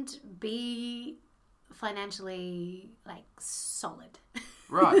and be financially like solid.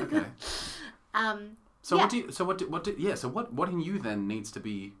 Right, okay. So Yeah. what in you then needs to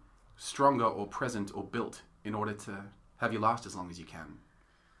be stronger or present or built in order to have you last as long as you can?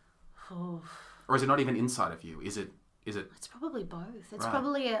 Oh, Or is it not even inside of you? Is it? it's probably both. It's Right.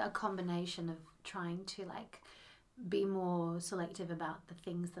 probably a combination of trying to like be more selective about the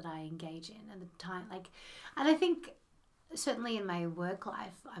things that I engage in and the time, like, and I think certainly in my work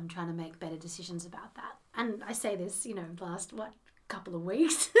life, I'm trying to make better decisions about that. And I say this, you know, last couple of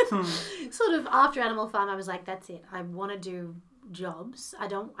weeks, sort of after Animal Farm, I was like, that's it. I want to do jobs. I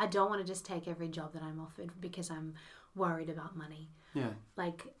don't want to just take every job that I'm offered because I'm worried about money. Yeah.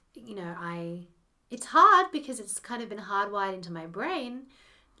 Like, you know, it's hard because it's kind of been hardwired into my brain.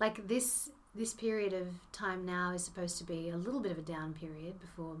 Like this period of time now is supposed to be a little bit of a down period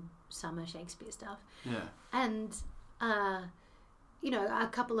before summer Shakespeare stuff. Yeah. And, you know, a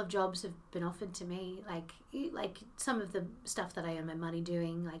couple of jobs have been offered to me, like some of the stuff that I earn my money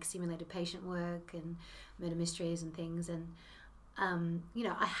doing, like simulated patient work and murder mysteries and things. And, you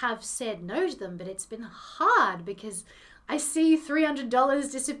know, I have said no to them, but it's been hard because I see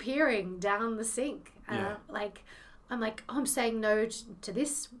 $300 disappearing down the sink. Yeah. I'm like, oh, I'm saying no to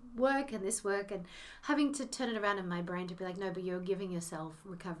this work and having to turn it around in my brain to be like, no, but you're giving yourself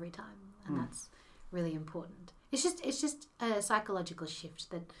recovery time, and that's really important. It's just a psychological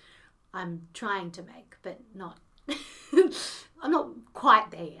shift that I'm trying to make, but not. I'm not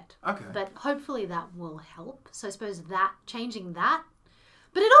quite there yet. Okay. But hopefully that will help. So I suppose that changing that,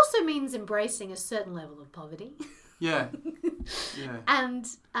 but it also means embracing a certain level of poverty. Yeah. Yeah. And,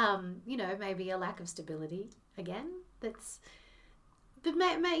 you know, maybe a lack of stability again. But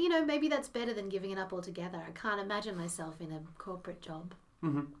maybe that's better than giving it up altogether. I can't imagine myself in a corporate job.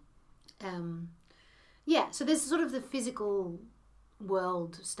 Mm-hmm. Yeah, so there's sort of the physical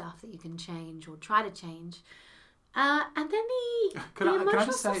world stuff that you can change or try to change. And then the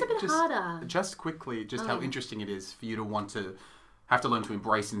emotional stuff's a bit harder. Just quickly, how interesting it is for you to want to have to learn to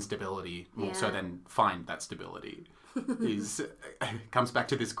embrace instability more so than find that stability. Comes back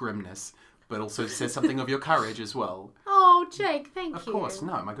to this grimness, but also says something of your courage as well. Oh, Jake, thank you. Of course,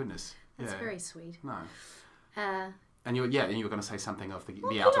 no, my goodness. That's very sweet. No. And you were going to say something of the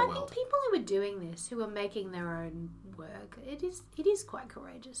outer world. I think people who are doing this, who are making their own work, it is quite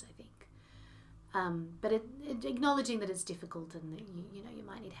courageous, I think. But it acknowledging that it's difficult and that you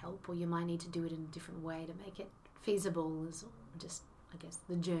might need help or you might need to do it in a different way to make it feasible is just, I guess,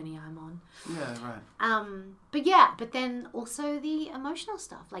 the journey I'm on. Yeah, right. But then also the emotional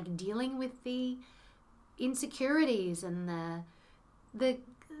stuff, like dealing with the insecurities and the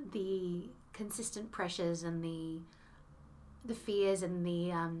consistent pressures and the fears and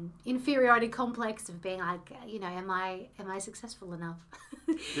the inferiority complex of being like, am I successful enough?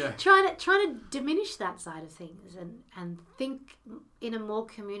 Yeah. trying to diminish that side of things and think in a more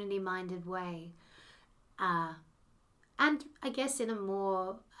community-minded way. And I guess in a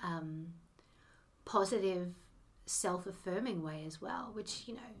more positive, self-affirming way as well, which,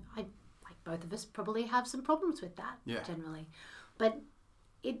 you know, I like both of us probably have some problems with that generally. But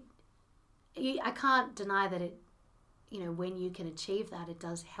I can't deny that it, you know, when you can achieve that, it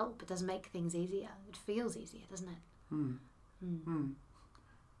does help. It does make things easier. It feels easier, doesn't it?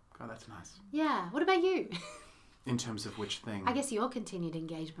 God, that's nice. Yeah. What about you? In terms of which thing? I guess your continued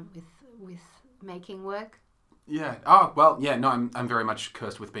engagement with making work. Yeah. Oh, well, yeah, no, I'm very much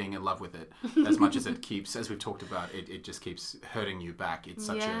cursed with being in love with it. As much as it keeps, as we've talked about, it just keeps hurting you back. It's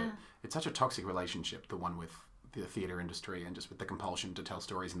such a toxic relationship, the one with the theatre industry and just with the compulsion to tell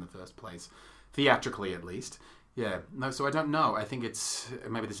stories in the first place. Theatrically, at least. Yeah. No, so I don't know. I think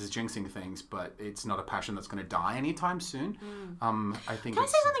maybe this is jinxing things, but it's not a passion that's going to die anytime soon. I think. Can I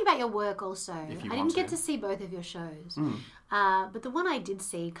say something about your work also? I didn't get to see both of your shows. But the one I did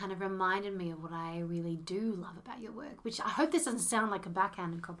see kind of reminded me of what I really do love about your work, which I hope this doesn't sound like a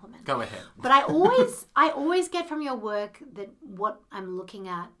backhanded compliment. Go ahead. But I always get from your work that what I'm looking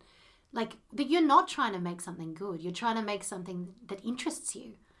at, like, that you're not trying to make something good. You're trying to make something that interests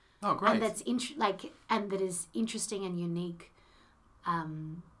you. Oh, great. And that's and that is interesting and unique.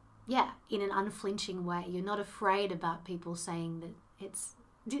 In an unflinching way. You're not afraid about people saying that it's.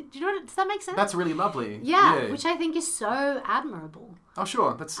 Do you know does that make sense? That's really lovely. Yeah, which I think is so admirable. Oh,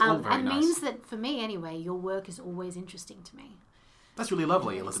 sure. That's all very and nice. means that, for me anyway, your work is always interesting to me. That's really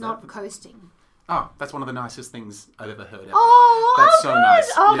lovely, Elizabeth. It's not coasting. Oh, that's one of the nicest things I've ever heard. Oh, that's so good.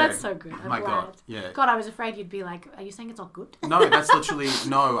 nice. Oh, yeah. that's so good. I'm My glad. God, yeah. God, I was afraid you'd be like, "Are you saying it's not good?" No, that's literally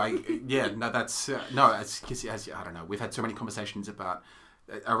no. That's no. As I don't know. We've had so many conversations about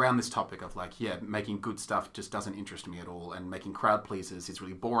around this topic of like, making good stuff just doesn't interest me at all, and making crowd pleasers is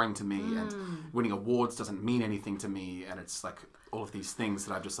really boring to me, and winning awards doesn't mean anything to me, and it's like all of these things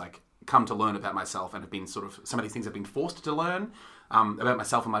that I've just like come to learn about myself, and have been sort of some of these things I've been forced to learn about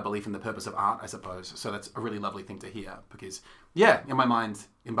myself and my belief in the purpose of art, I suppose. So that's a really lovely thing to hear, because in my mind,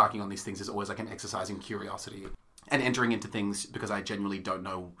 embarking on these things is always like an exercise in curiosity and entering into things because I genuinely don't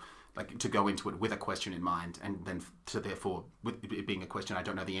know, like, to go into it with a question in mind, and then to therefore, with it being a question I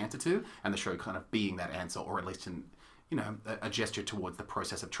don't know the answer to, and the show kind of being that answer, or at least a gesture towards the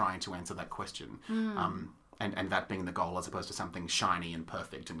process of trying to answer that question. And that being the goal, as opposed to something shiny and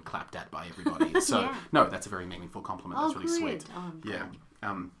perfect and clapped at by everybody. So, no, that's a very meaningful compliment. That's really sweet. Yeah.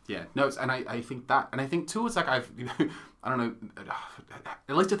 No, and I think that, and I think too, it's like I don't know,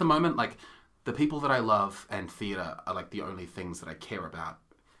 at least at the moment, like, the people that I love and theatre are like the only things that I care about.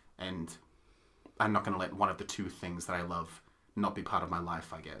 And I'm not going to let one of the two things that I love not be part of my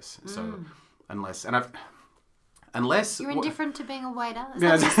life, I guess. So, unless you're indifferent to being a waiter. Is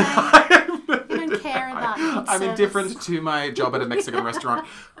that what you're saying? You don't care about I'm service. Indifferent to my job at a Mexican restaurant.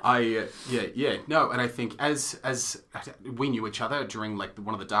 No, and I think as we knew each other during like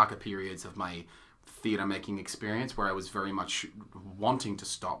one of the darker periods of my theatre making experience, where I was very much wanting to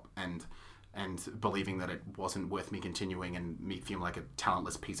stop and believing that it wasn't worth me continuing, and me feeling like a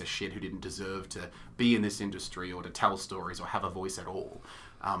talentless piece of shit who didn't deserve to be in this industry or to tell stories or have a voice at all.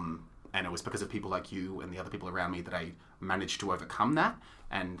 And it was because of people like you and the other people around me that I managed to overcome that.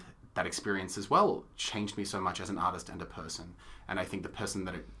 And that experience as well changed me so much as an artist and a person. And I think the person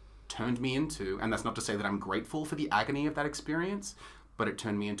that it turned me into, and that's not to say that I'm grateful for the agony of that experience, but it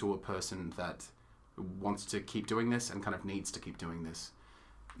turned me into a person that wants to keep doing this and kind of needs to keep doing this.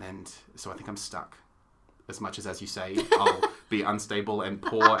 And so I think I'm stuck. As much as you say, I'll be unstable and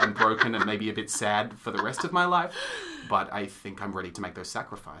poor and broken and maybe a bit sad for the rest of my life. But I think I'm ready to make those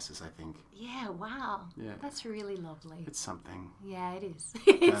sacrifices, I think. Yeah, wow. Yeah. That's really lovely. It's something. Yeah, it is.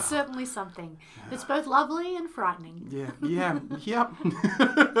 It's certainly something. It's both lovely and frightening. Yep.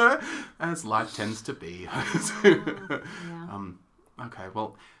 As life tends to be. Okay,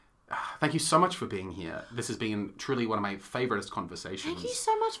 well, thank you so much for being here. This has been truly one of my favouriteest conversations. Thank you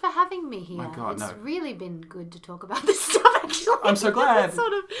so much for having me here. My God, it's really been good to talk about this stuff, actually. I'm so glad. It's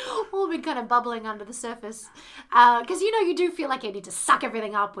sort of all been kind of bubbling under the surface. Because, you do feel like you need to suck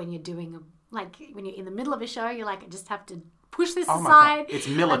everything up when you're doing, when you're in the middle of a show, you're like, I just have to push this aside. It's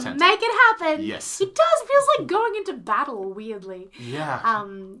militant. And make it happen. Yes. It does. It feels like going into battle, weirdly. Yeah.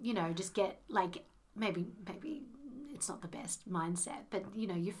 Just get, maybe it's not the best mindset, but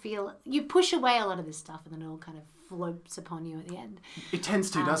you push away a lot of this stuff, and then it all kind of floats upon you at the end. It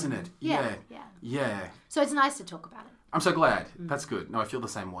tends to, doesn't it? Yeah. So it's nice to talk about it. I'm so glad. That's good. No, I feel the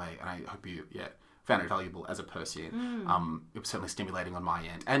same way, and I hope you found it valuable as a person. It was certainly stimulating on my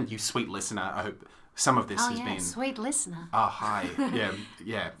end. And you sweet listener, I hope some of this has been... sweet listener. Oh, hi.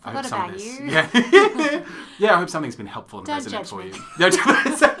 Yeah. I hope Forgot some of about this... you. Yeah. Yeah, I hope something's been helpful and Don't resonant judge for me.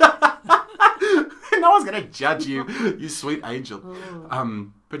 you. No one's going to judge you, you sweet angel.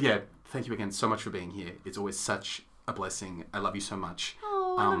 But yeah, thank you again so much for being here. It's always such a blessing. I love you so much.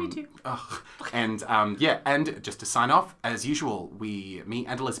 Oh, I love you too. And just to sign off, as usual, me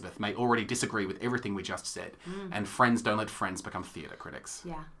and Elizabeth may already disagree with everything we just said. And friends don't let friends become theatre critics.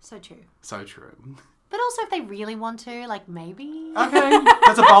 Yeah, so true. So true. But also if they really want to, like maybe... Okay,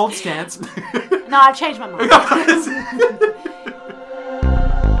 that's a bold stance. No, I've changed my mind.